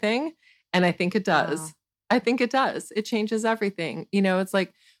Everything. And I think it does. Wow. I think it does. It changes everything. It's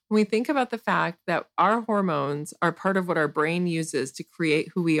like when we think about the fact that our hormones are part of what our brain uses to create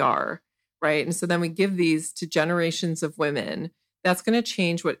who we are, right? And so then we give these to generations of women. That's going to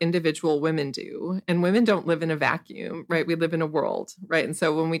change what individual women do. And women don't live in a vacuum, right? We live in a world, right? And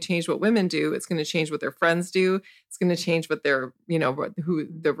so when we change what women do, it's going to change what their friends do. It's going to change what their, who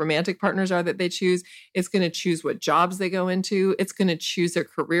the romantic partners are that they choose. It's going to choose what jobs they go into. It's going to choose their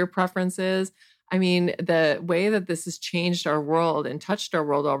career preferences. I mean, the way that this has changed our world and touched our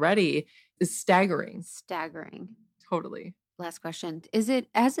world already is staggering. Staggering. Totally. Last question.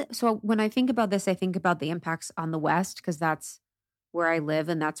 So when I think about this, I think about the impacts on the West, because that's where I live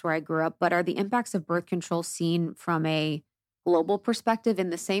and that's where I grew up. But are the impacts of birth control seen from a global perspective in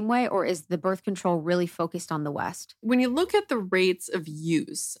the same way, or is the birth control really focused on the West? When you look at the rates of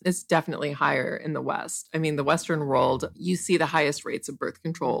use, it's definitely higher in the West. I mean, the Western world, you see the highest rates of birth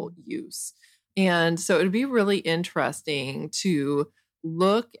control use. And so it'd be really interesting to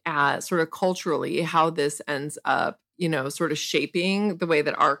look at sort of culturally how this ends up, sort of shaping the way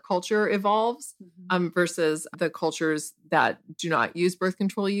that our culture evolves versus the cultures that do not use birth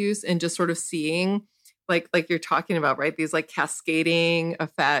control use, and just sort of seeing like you're talking about, right? These like cascading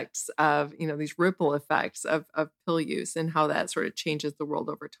effects of, these ripple effects of pill use and how that sort of changes the world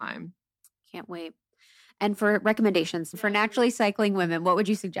over time. Can't wait. And for recommendations for naturally cycling women, what would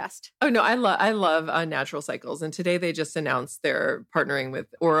you suggest? Oh, no, I love Natural Cycles. And today they just announced they're partnering with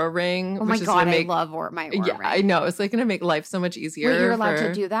Oura Ring. Oh my God, I love my Oura Ring. Yeah, I know. It's like going to make life so much easier. Wait, you're allowed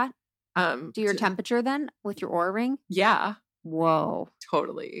to do that? Do your temperature then with your Oura Ring? Yeah. Whoa.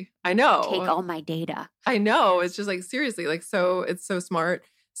 Totally. I know. Take all my data. I know. It's just like, seriously, like, so it's so smart.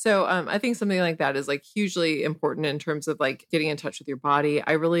 So I think something like that is like hugely important in terms of like getting in touch with your body.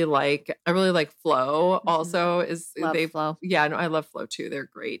 I really like Flow also. Love Flow. Yeah, no, I love Flow too. They're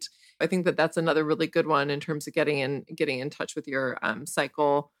great. I think that that's another really good one in terms of getting in touch with your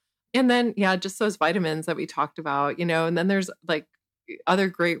cycle. And then, yeah, just those vitamins that we talked about, and then there's like other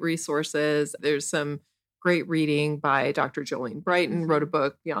great resources. There's some great reading by Dr. Jolene Brighton, wrote a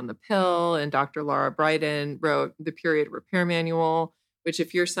book, Beyond the Pill, and Dr. Laura Brighton wrote The Period Repair Manual, which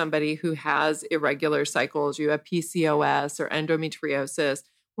if you're somebody who has irregular cycles, you have PCOS or endometriosis,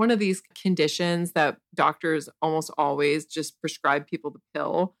 one of these conditions that doctors almost always just prescribe people the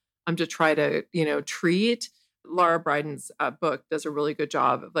pill to try to, treat. Laura Brighton's book does a really good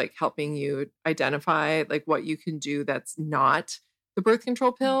job of like helping you identify like what you can do that's not the birth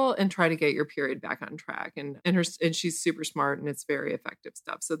control pill and try to get your period back on track. And she's super smart and it's very effective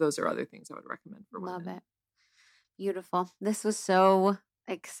stuff. So those are other things I would recommend for women. Love it. Beautiful. This was so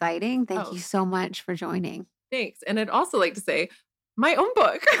exciting. Thank you so much for joining. Thanks. And I'd also like to say my own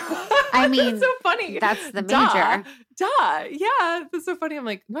book. I mean, it's so funny. That's the major. Duh. Yeah. That's so funny. I'm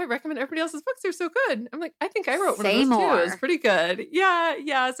like, no, I recommend everybody else's books. They're so good. I'm like, I think I wrote one of those too. It's pretty good. Yeah.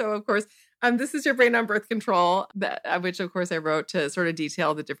 Yeah. So of course, this is Your Brain on Birth Control, which of course I wrote to sort of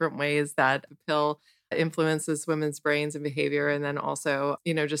detail the different ways that the pill influences women's brains and behavior. And then also,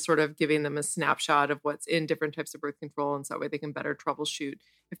 just sort of giving them a snapshot of what's in different types of birth control. And so that way they can better troubleshoot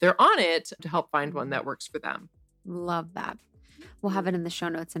if they're on it to help find one that works for them. Love that. We'll have it in the show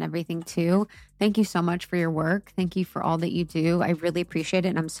notes and everything too. Thank you so much for your work. Thank you for all that you do. I really appreciate it.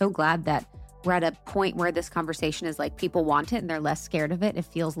 And I'm so glad that we're at a point where this conversation is like people want it and they're less scared of it. It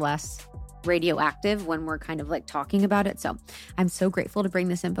feels less radioactive when we're kind of like talking about it. So I'm so grateful to bring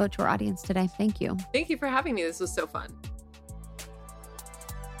this info to our audience today. Thank you. Thank you for having me. This was so fun.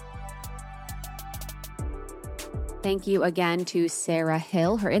 Thank you again to Sarah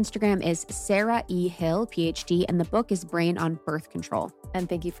Hill. Her Instagram is Sarah E. Hill, PhD, and the book is Brain on Birth Control. And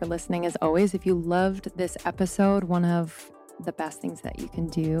thank you for listening. As always, if you loved this episode, one of the best things that you can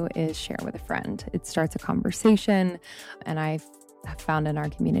do is share with a friend. It starts a conversation, and I've found in our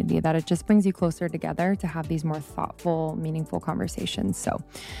community that it just brings you closer together to have these more thoughtful, meaningful conversations. So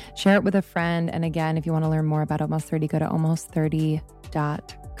share it with a friend. And again, if you want to learn more about Almost 30, go to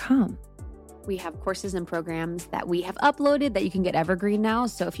almost30.com. We have courses and programs that we have uploaded that you can get evergreen now.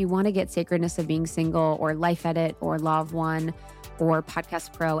 So if you want to get Sacredness of Being Single or Life Edit or Law of One or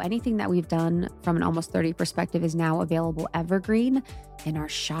Podcast Pro, anything that we've done from an Almost 30 perspective is now available evergreen in our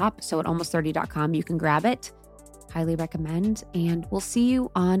shop. So at almost30.com, you can grab it. Highly recommend. And we'll see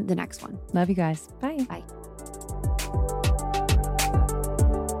you on the next one. Love you guys. Bye. Bye.